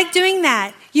might like doing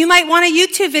that. You might want a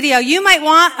YouTube video. You might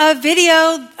want a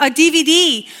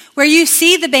DVD where you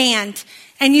see the band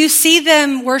and you see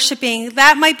them worshiping.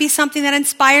 That might be something that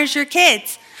inspires your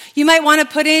kids. You might want to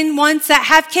put in ones that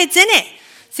have kids in it.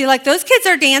 See, like those kids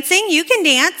are dancing. You can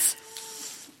dance.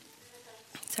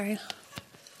 Sorry.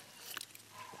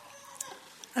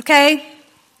 Okay.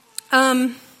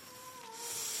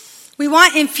 We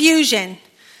want infusion.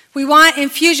 We want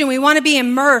to be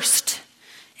immersed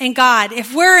in God.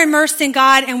 If we're immersed in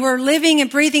God and we're living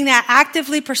and breathing that,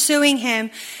 actively pursuing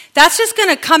Him, that's just going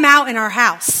to come out in our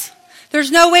house. There's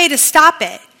no way to stop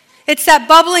it. It's that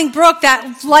bubbling brook,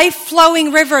 that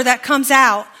life-flowing river that comes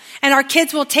out, and our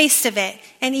kids will taste of it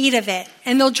and eat of it,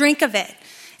 and they'll drink of it.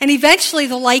 And eventually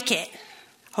they'll like it.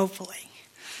 Hopefully.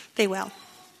 They will.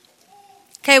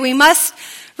 Okay, we must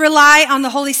rely on the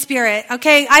Holy Spirit.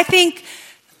 Okay, I think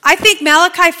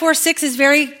Malachi 4:6 is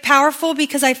very powerful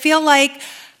because I feel like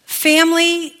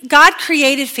family, God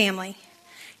created family.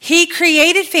 He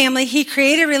created family. He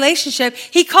created relationship.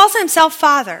 He calls himself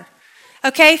Father.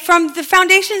 Okay, from the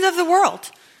foundations of the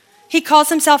world. He calls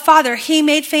himself Father. He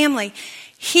made family.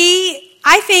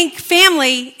 I think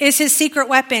family is his secret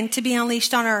weapon to be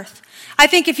unleashed on earth. I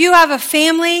think if you have a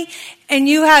family and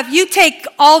you take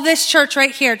all this church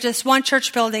right here, just one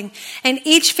church building, and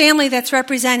each family that's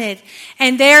represented,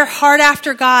 and they're hard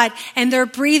after God, and they're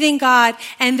breathing God,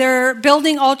 and they're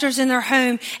building altars in their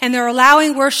home, and they're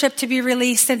allowing worship to be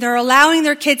released, and they're allowing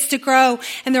their kids to grow,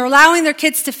 and they're allowing their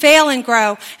kids to fail and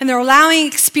grow, and they're allowing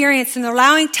experience, and they're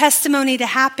allowing testimony to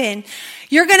happen.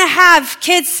 You're going to have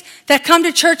kids that come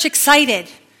to church excited.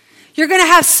 You're going to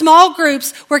have small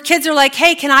groups where kids are like,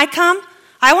 hey, can I come?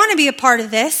 I want to be a part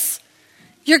of this.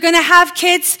 You're going to have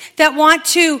kids that want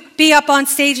to be up on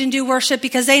stage and do worship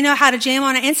because they know how to jam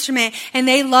on an instrument and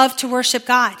they love to worship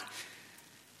God.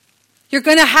 You're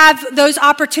going to have those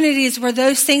opportunities where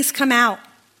those things come out.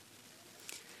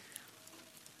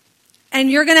 And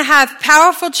you're going to have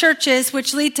powerful churches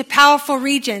which lead to powerful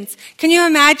regions. Can you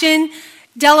imagine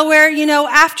Delaware? You know,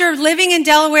 after living in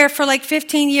Delaware for like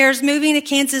 15 years, moving to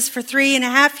Kansas for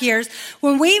 3.5 years,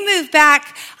 when we moved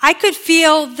back, I could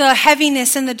feel the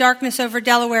heaviness and the darkness over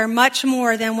Delaware much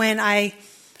more than when I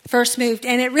first moved.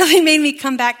 And it really made me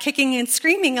come back kicking and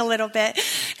screaming a little bit.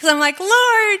 Because I'm like,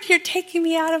 Lord, you're taking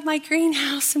me out of my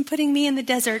greenhouse and putting me in the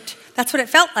desert. That's what it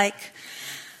felt like.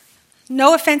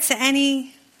 No offense to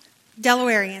any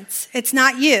Delawareans. It's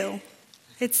not you.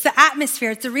 It's the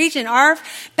atmosphere. It's the region. Our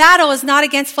battle is not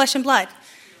against flesh and blood.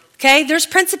 Okay? There's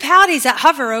principalities that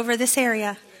hover over this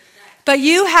area. But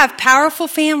you have powerful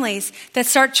families that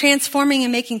start transforming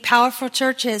and making powerful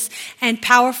churches and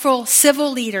powerful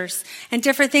civil leaders and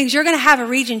different things. You're going to have a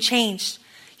region changed.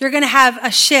 You're going to have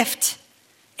a shift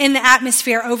in the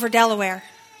atmosphere over Delaware,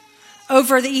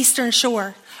 over the Eastern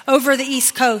Shore, over the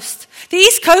East Coast. The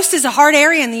East Coast is a hard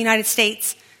area in the United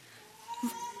States.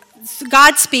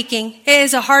 God speaking, it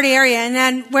is a hard area. And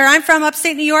then where I'm from,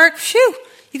 upstate New York,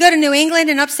 you go to New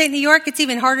England and upstate New York, it's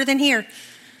even harder than here.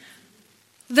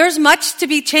 There's much to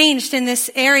be changed in this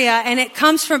area, and it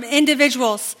comes from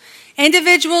individuals.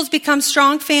 Individuals become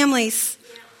strong families,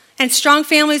 and strong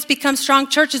families become strong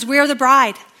churches. We are the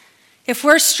bride. If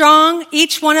we're strong,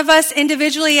 each one of us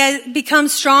individually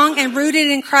becomes strong and rooted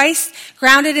in Christ,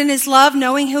 grounded in his love,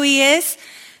 knowing who he is,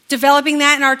 developing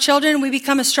that in our children, we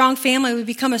become a strong family. We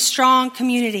become a strong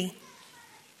community.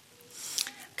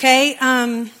 Okay,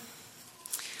 now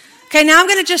I'm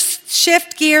going to just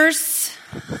shift gears.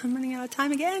 I'm running out of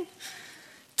time again.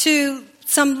 To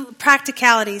some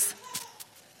practicalities.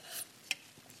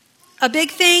 A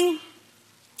big thing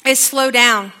is slow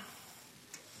down.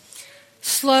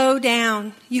 Slow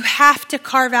down. You have to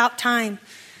carve out time.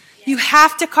 You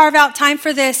have to carve out time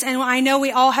for this, and I know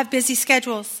we all have busy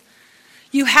schedules.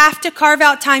 You have to carve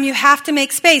out time. You have to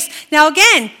make space. Now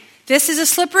again, this is a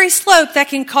slippery slope that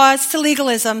can cause to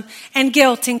legalism and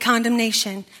guilt and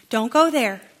condemnation. Don't go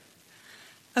there.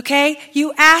 Okay?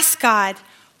 You ask God,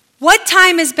 what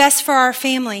time is best for our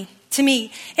family to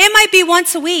meet? It might be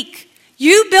once a week.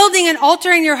 You building an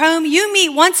altar in your home, you meet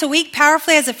once a week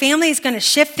powerfully as a family, is going to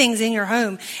shift things in your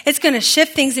home. It's going to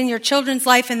shift things in your children's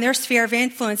life and their sphere of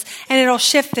influence, and it'll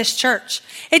shift this church.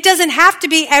 It doesn't have to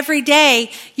be every day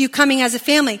you coming as a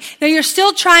family. Now, you're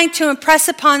still trying to impress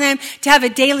upon them to have a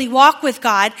daily walk with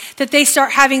God, that they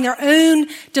start having their own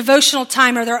devotional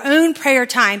time or their own prayer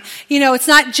time. You know, it's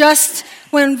not just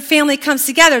when family comes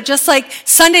together, just like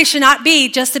Sunday should not be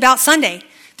just about Sunday.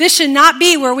 This should not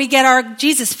be where we get our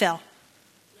Jesus fill.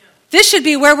 This should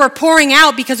be where we're pouring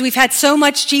out because we've had so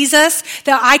much Jesus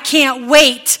that I can't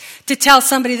wait to tell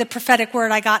somebody the prophetic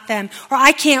word I got them. Or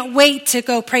I can't wait to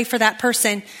go pray for that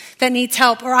person that needs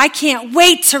help. Or I can't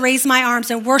wait to raise my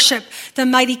arms and worship the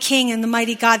mighty King and the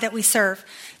mighty God that we serve.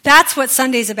 That's what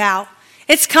Sunday's about.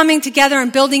 It's coming together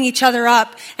and building each other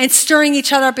up and stirring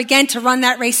each other up again to run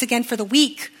that race again for the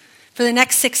week, for the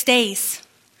next 6 days.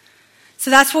 So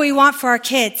that's what we want for our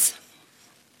kids.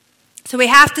 So we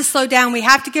have to slow down. We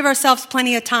have to give ourselves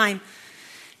plenty of time.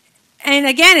 And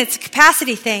again, it's a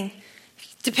capacity thing.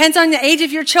 Depends on the age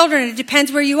of your children. It depends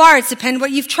where you are. It depends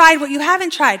what you've tried, what you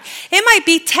haven't tried. It might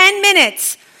be 10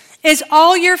 minutes is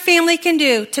all your family can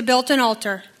do to build an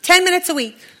altar. 10 minutes a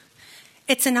week.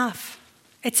 It's enough.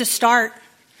 It's a start.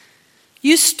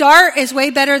 You start is way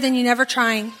better than you never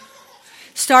trying.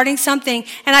 Starting something.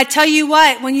 And I tell you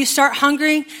what, when you start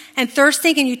hungering and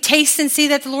thirsting and you taste and see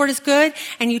that the Lord is good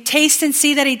and you taste and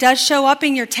see that he does show up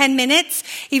in your 10 minutes,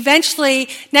 eventually,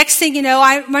 next thing you know,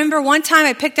 I remember one time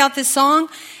I picked out this song,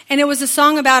 and it was a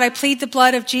song about I plead the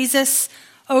blood of Jesus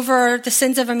over the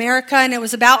sins of America, and it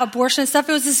was about abortion and stuff.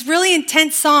 It was this really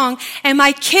intense song, and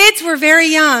my kids were very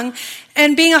young,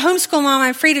 and being a homeschool mom,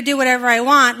 I'm free to do whatever I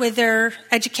want with their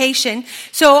education.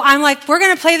 So I'm like, we're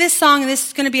going to play this song, and this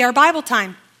is going to be our Bible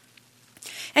time.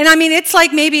 And I mean, it's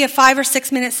like maybe a 5 or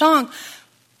 6 minute song.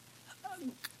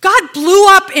 God blew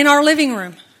up in our living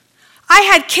room. I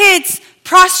had kids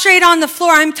prostrate on the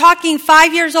floor. I'm talking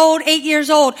 5 years old, 8 years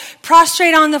old,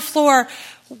 prostrate on the floor,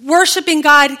 worshiping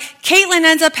God. Caitlin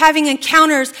ends up having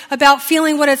encounters about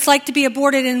feeling what it's like to be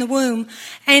aborted in the womb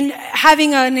and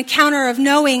having an encounter of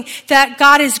knowing that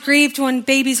God is grieved when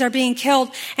babies are being killed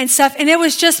and stuff. And it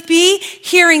was just me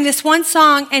hearing this one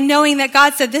song and knowing that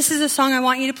God said, this is a song I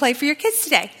want you to play for your kids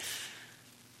today.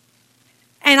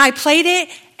 And I played it,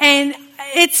 and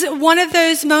it's one of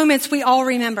those moments we all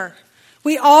remember.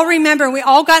 We all remember. We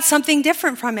all got something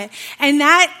different from it. And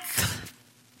that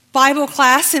Bible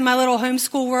class in my little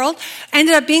homeschool world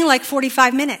ended up being like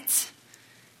 45 minutes.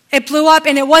 It blew up,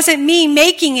 and it wasn't me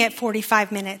making it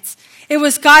 45 minutes. It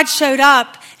was God showed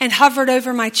up and hovered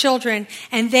over my children,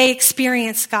 and they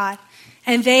experienced God.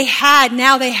 And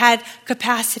now they had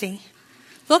capacity.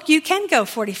 Look, you can go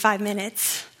 45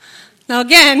 minutes. Now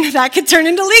again, that could turn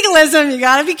into legalism. You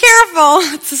got to be careful.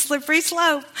 It's a slippery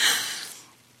slope.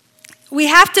 We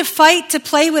have to fight to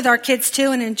play with our kids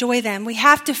too and enjoy them. We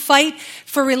have to fight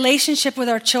for relationship with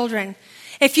our children.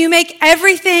 If you make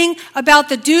everything about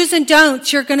the do's and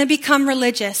don'ts, you're going to become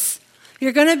religious.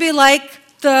 You're going to be like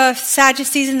the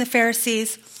Sadducees and the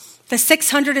Pharisees, the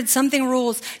 600 and something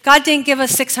rules. God didn't give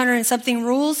us 600 and something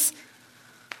rules.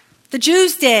 The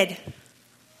Jews did.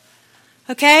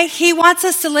 Okay? He wants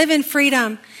us to live in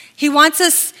freedom. He wants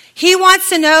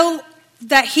to know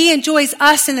that he enjoys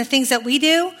us and the things that we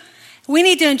do. We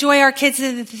need to enjoy our kids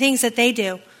and the things that they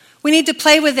do. We need to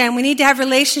play with them. We need to have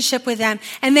relationship with them.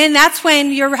 And then that's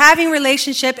when you're having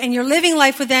relationship and you're living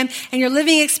life with them and you're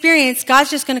living experience,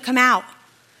 God's just going to come out.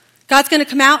 God's going to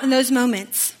come out in those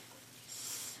moments.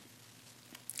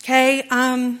 Okay?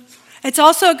 It's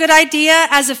also a good idea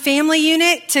as a family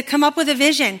unit to come up with a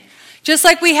vision. Just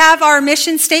like we have our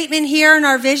mission statement here and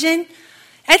our vision,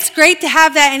 it's great to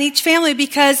have that in each family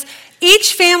because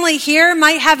each family here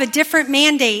might have a different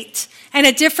mandate and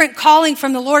a different calling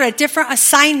from the Lord, a different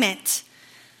assignment.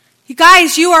 You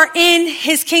guys, you are in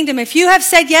his kingdom. If you have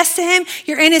said yes to him,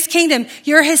 you're in his kingdom.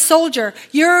 You're his soldier.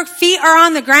 Your feet are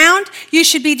on the ground. You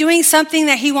should be doing something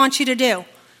that he wants you to do.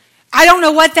 I don't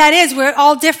know what that is. We're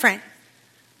all different.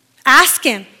 Ask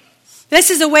him. This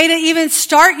is a way to even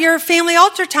start your family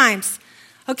altar times.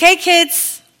 Okay,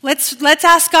 kids, let's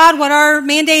ask God what our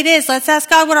mandate is. Let's ask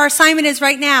God what our assignment is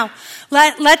right now.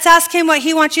 Let's ask him what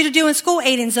he wants you to do in school,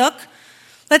 Aiden Zook.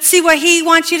 Let's see what he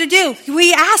wants you to do.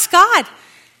 We ask God,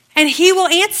 and he will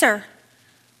answer.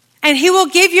 And he will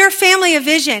give your family a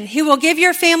vision. He will give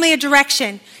your family a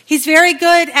direction. He's very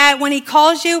good at when he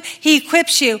calls you, he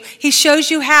equips you. He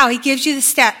shows you how. He gives you the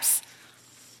steps.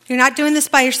 You're not doing this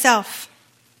by yourself.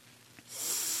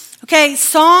 Okay,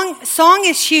 song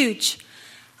is huge.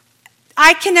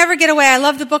 I can never get away. I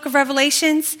love the book of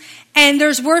Revelations, and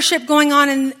there's worship going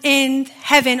on in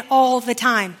heaven all the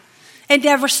time. It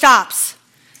never stops.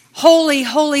 Holy,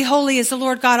 holy, holy is the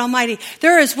Lord God Almighty.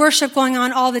 There is worship going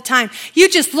on all the time. You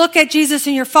just look at Jesus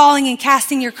and you're falling and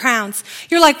casting your crowns.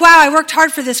 You're like, wow, I worked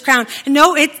hard for this crown. And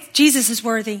no, Jesus is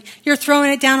worthy. You're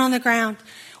throwing it down on the ground.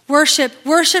 Worship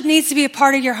needs to be a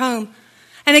part of your home.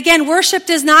 And again, worship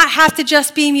does not have to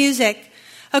just be music.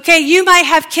 Okay, you might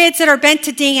have kids that are bent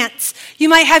to dance. You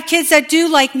might have kids that do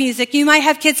like music. You might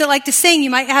have kids that like to sing. You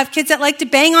might have kids that like to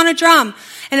bang on a drum.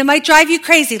 And it might drive you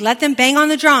crazy. Let them bang on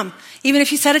the drum, even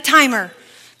if you set a timer,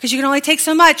 because you can only take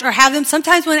so much. Or have them,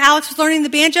 sometimes when Alex was learning the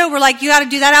banjo, we're like, you got to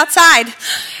do that outside.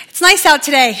 It's nice out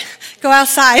today. Go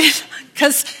outside,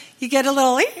 because you get a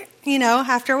little,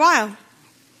 after a while.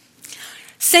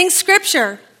 Sing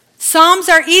scripture. Psalms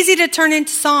are easy to turn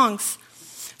into songs.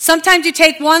 Sometimes you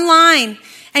take one line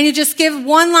and you just give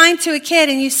one line to a kid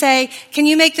and you say, can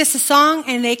you make this a song?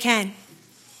 And they can.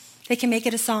 They can make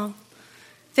it a song.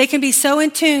 They can be so in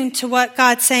tune to what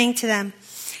God's saying to them.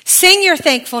 Sing your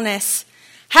thankfulness.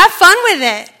 Have fun with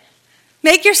it.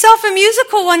 Make yourself a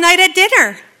musical one night at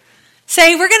dinner.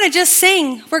 Say, we're going to just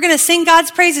sing. We're going to sing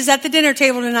God's praises at the dinner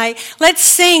table tonight. Let's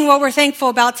sing what we're thankful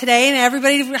about today, and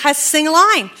everybody has to sing a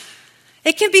line.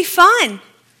 It can be fun.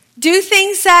 Do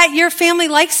things that your family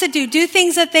likes to do. Do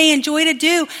things that they enjoy to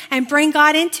do, and bring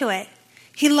God into it.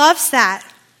 He loves that.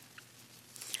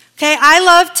 Okay, I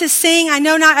love to sing. I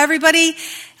know not everybody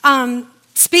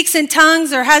speaks in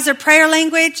tongues or has their prayer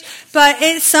language, but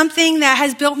it's something that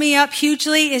has built me up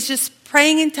hugely, is just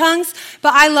praying in tongues.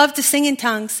 But I love to sing in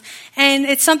tongues. And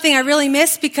it's something I really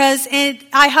miss, because in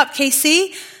IHOP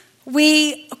KC,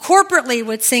 we corporately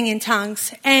would sing in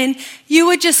tongues. And you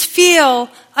would just feel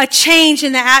a change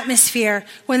in the atmosphere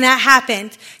when that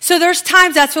happened. So there's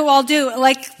times that's what I'll do.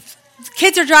 Like,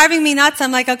 kids are driving me nuts.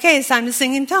 I'm like, okay, it's time to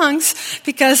sing in tongues,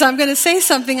 because I'm going to say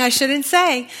something I shouldn't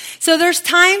say. So there's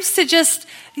times to just,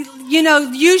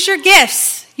 use your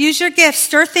gifts. Use your gifts.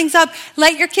 Stir things up.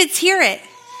 Let your kids hear it.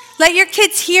 Let your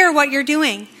kids hear what you're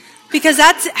doing, because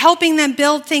that's helping them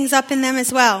build things up in them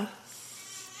as well.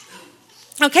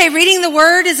 Okay, reading the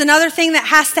word is another thing that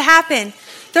has to happen.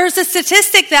 There's a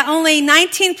statistic that only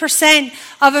 19%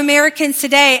 of Americans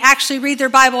today actually read their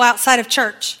Bible outside of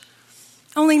church.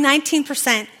 Only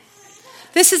 19%.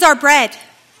 This is our bread.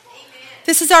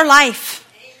 This is our life.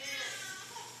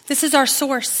 This is our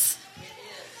source.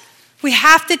 We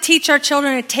have to teach our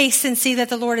children to taste and see that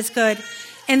the Lord is good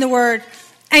in the word.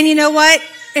 And you know what?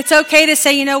 It's okay to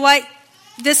say, you know what?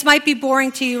 This might be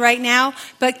boring to you right now,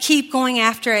 but keep going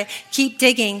after it. Keep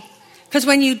digging. Because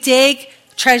when you dig,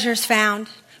 treasure's found.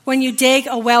 When you dig,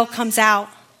 a well comes out.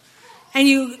 And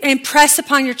you impress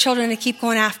upon your children to keep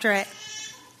going after it.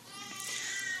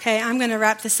 Okay, I'm going to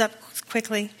wrap this up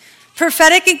quickly.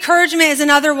 Prophetic encouragement is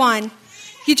another one.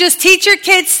 You just teach your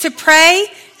kids to pray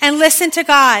and listen to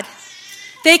God.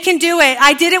 They can do it.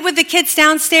 I did it with the kids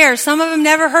downstairs. Some of them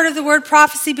never heard of the word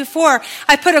prophecy before.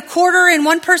 I put a quarter in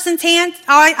one person's hand.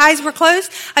 Our eyes were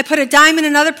closed. I put a dime in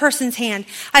another person's hand.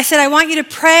 I said, I want you to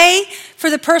pray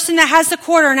for the person that has the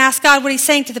quarter and ask God what he's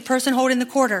saying to the person holding the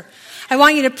quarter. I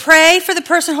want you to pray for the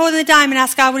person holding the dime and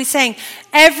ask God what he's saying.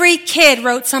 Every kid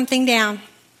wrote something down.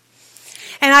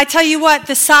 And I tell you what,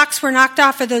 the socks were knocked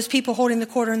off of those people holding the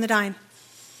quarter and the dime.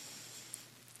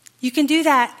 You can do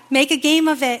that. Make a game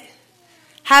of it.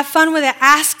 Have fun with it.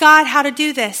 Ask God how to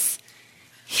do this.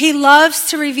 He loves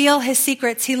to reveal his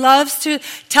secrets. He loves to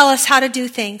tell us how to do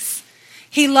things.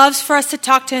 He loves for us to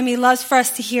talk to him. He loves for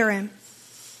us to hear him.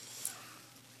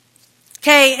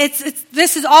 Okay,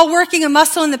 this is all working a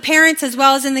muscle in the parents as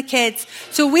well as in the kids.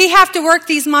 So we have to work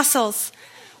these muscles.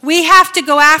 We have to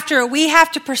go after it. We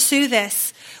have to pursue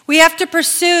this. We have to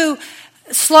pursue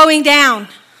slowing down.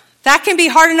 That can be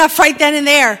hard enough right then and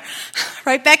there.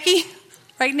 Right, Becky?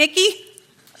 Right, Nikki?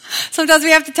 Sometimes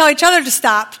we have to tell each other to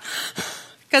stop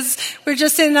because we're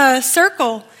just in a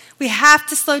circle. We have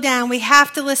to slow down. We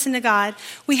have to listen to God.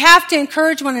 We have to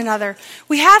encourage one another.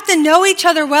 We have to know each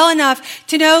other well enough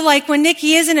to know, like when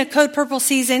Nikki is in a Code Purple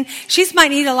season, she might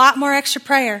need a lot more extra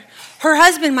prayer. Her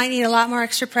husband might need a lot more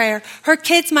extra prayer. Her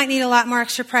kids might need a lot more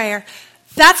extra prayer.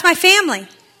 That's my family.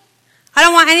 I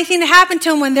don't want anything to happen to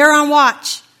them when they're on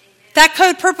watch. That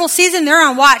Code Purple season, they're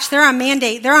on watch. They're on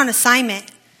mandate. They're on assignment.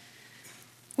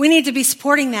 We need to be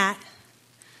supporting that.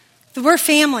 We're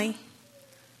family.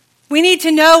 We need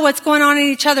to know what's going on in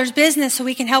each other's business so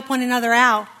we can help one another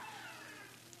out.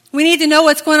 We need to know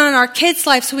what's going on in our kids'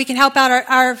 life so we can help out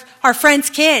our friends'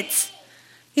 kids.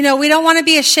 You know, we don't want to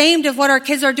be ashamed of what our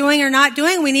kids are doing or not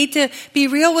doing. We need to be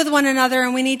real with one another,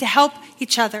 and we need to help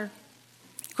each other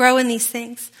grow in these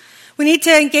things. We need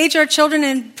to engage our children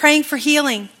in praying for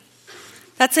healing.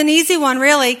 That's an easy one,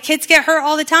 really. Kids get hurt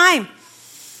all the time.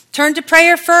 Turn to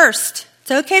prayer first.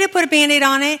 It's okay to put a Band-Aid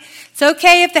on it. It's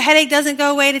okay if the headache doesn't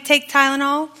go away to take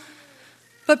Tylenol.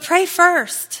 But pray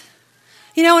first.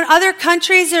 You know, in other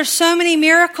countries, there's so many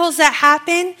miracles that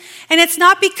happen. And it's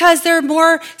not because they're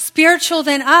more spiritual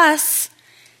than us.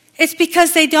 It's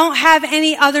because they don't have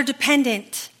any other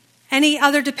dependencies.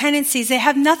 They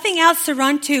have nothing else to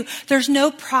run to. There's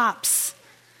no props.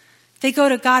 They go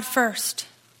to God first.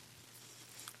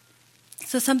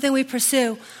 So something we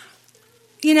pursue.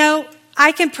 You know,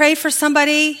 I can pray for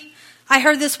somebody. I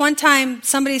heard this one time,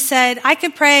 somebody said, I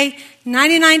can pray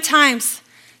 99 times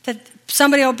that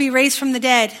somebody will be raised from the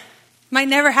dead. Might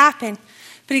never happen.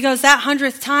 But he goes, that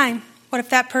 100th time, what if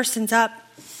that person's up?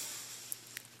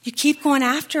 You keep going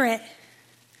after it.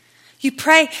 You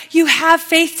pray. You have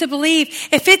faith to believe.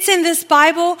 If it's in this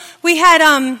Bible, we had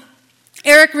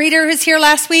Eric Reeder who's here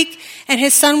last week, and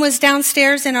his son was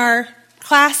downstairs in our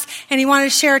class, and he wanted to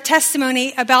share a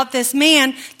testimony about this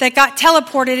man that got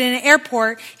teleported in an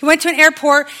airport. He went to an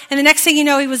airport, and the next thing you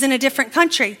know, he was in a different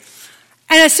country.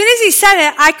 And as soon as he said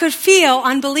it, I could feel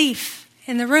unbelief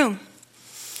in the room.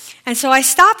 And so I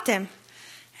stopped him,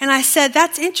 and I said,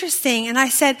 that's interesting. And I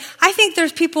said, I think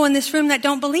there's people in this room that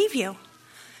don't believe you.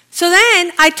 So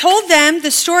then I told them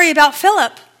the story about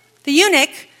Philip, the eunuch,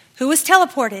 who was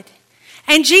teleported,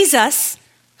 and Jesus,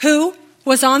 who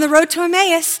was on the road to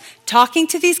Emmaus, talking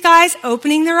to these guys,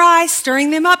 opening their eyes, stirring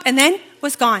them up, and then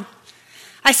was gone.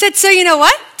 I said, so you know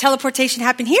what? Teleportation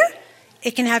happened here.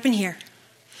 It can happen here.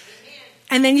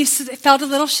 And then you felt a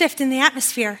little shift in the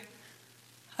atmosphere.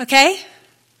 Okay?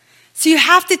 So you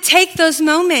have to take those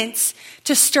moments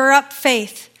to stir up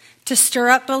faith, to stir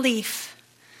up belief.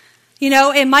 You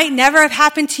know, it might never have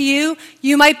happened to you.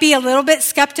 You might be a little bit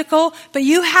skeptical, but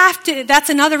you have to, that's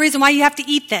another reason why you have to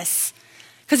eat this.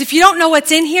 Because if you don't know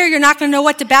what's in here, you're not going to know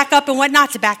what to back up and what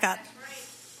not to back up.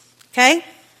 Okay?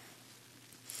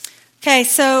 Okay,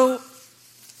 so,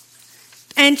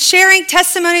 and sharing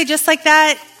testimony just like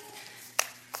that,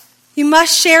 you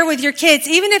must share with your kids,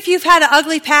 even if you've had an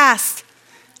ugly past.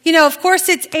 You know, of course,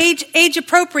 it's age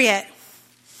appropriate.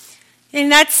 And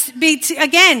that's,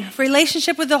 again,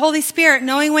 relationship with the Holy Spirit,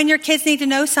 knowing when your kids need to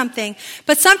know something.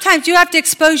 But sometimes you have to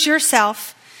expose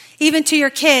yourself, even to your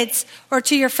kids or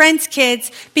to your friends' kids,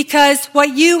 because what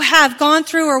you have gone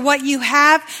through or what you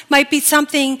have might be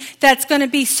something that's going to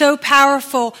be so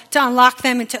powerful to unlock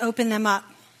them and to open them up.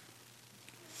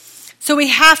 So we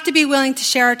have to be willing to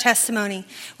share our testimony.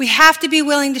 We have to be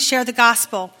willing to share the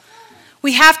gospel.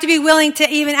 We have to be willing to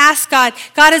even ask God,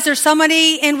 God, is there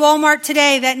somebody in Walmart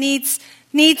today that needs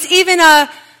even I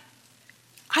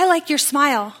like your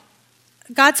smile.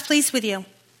 God's pleased with you.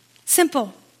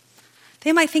 Simple.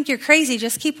 They might think you're crazy.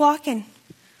 Just keep walking.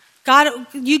 God,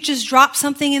 you just drop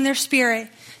something in their spirit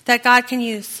that God can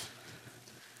use.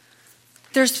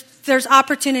 There's there's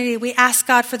opportunity, we ask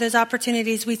God for those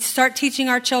opportunities. We start teaching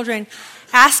our children.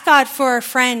 Ask God for a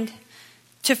friend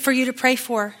for you to pray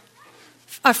for.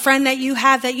 A friend that you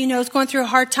have that you know is going through a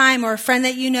hard time, or a friend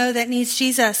that you know that needs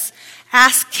Jesus.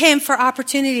 Ask him for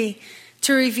opportunity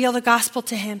to reveal the gospel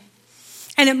to him.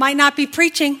 And it might not be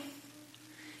preaching.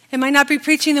 It might not be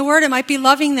preaching the word. It might be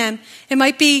loving them. It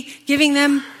might be giving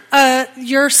them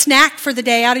your snack for the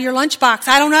day out of your lunchbox.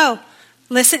 I don't know.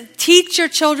 Listen. Teach your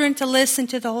children to listen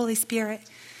to the Holy Spirit,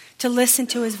 to listen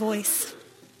to his voice.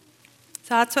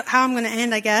 So that's how I'm going to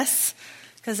end, I guess,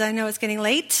 because I know it's getting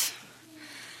late.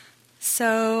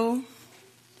 So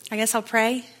I guess I'll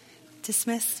pray,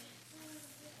 dismiss.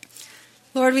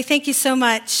 Lord, we thank you so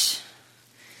much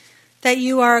that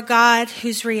you are a God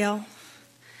who's real,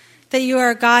 that you are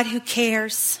a God who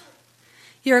cares.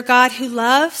 You're a God who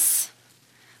loves.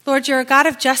 Lord, you're a God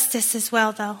of justice as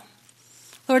well, though.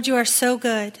 Lord, you are so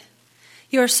good.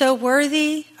 You are so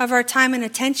worthy of our time and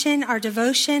attention, our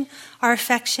devotion, our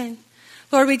affection.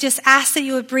 Lord, we just ask that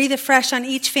you would breathe afresh on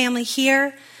each family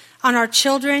here, on our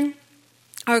children,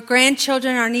 our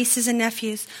grandchildren, our nieces and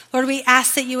nephews. Lord, we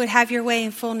ask that you would have your way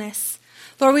in fullness.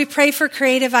 Lord, we pray for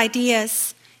creative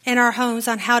ideas in our homes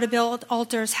on how to build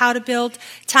altars, how to build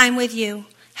time with you,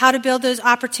 how to build those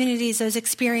opportunities, those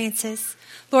experiences.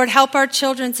 Lord, help our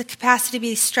children's capacity to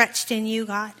be stretched in you,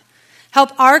 God.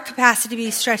 Help our capacity to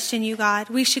be stretched in you, God.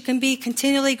 We should be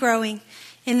continually growing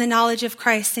in the knowledge of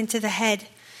Christ into the head,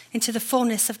 into the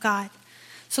fullness of God.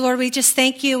 So, Lord, we just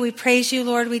thank you. We praise you,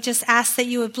 Lord. We just ask that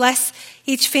you would bless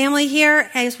each family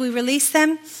here as we release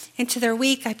them into their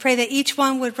week. I pray that each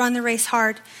one would run the race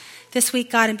hard this week,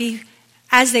 God, and be,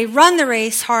 as they run the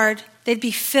race hard, they'd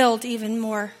be filled even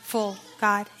more full,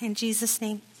 God. In Jesus'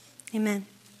 name, amen.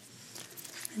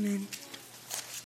 Amen.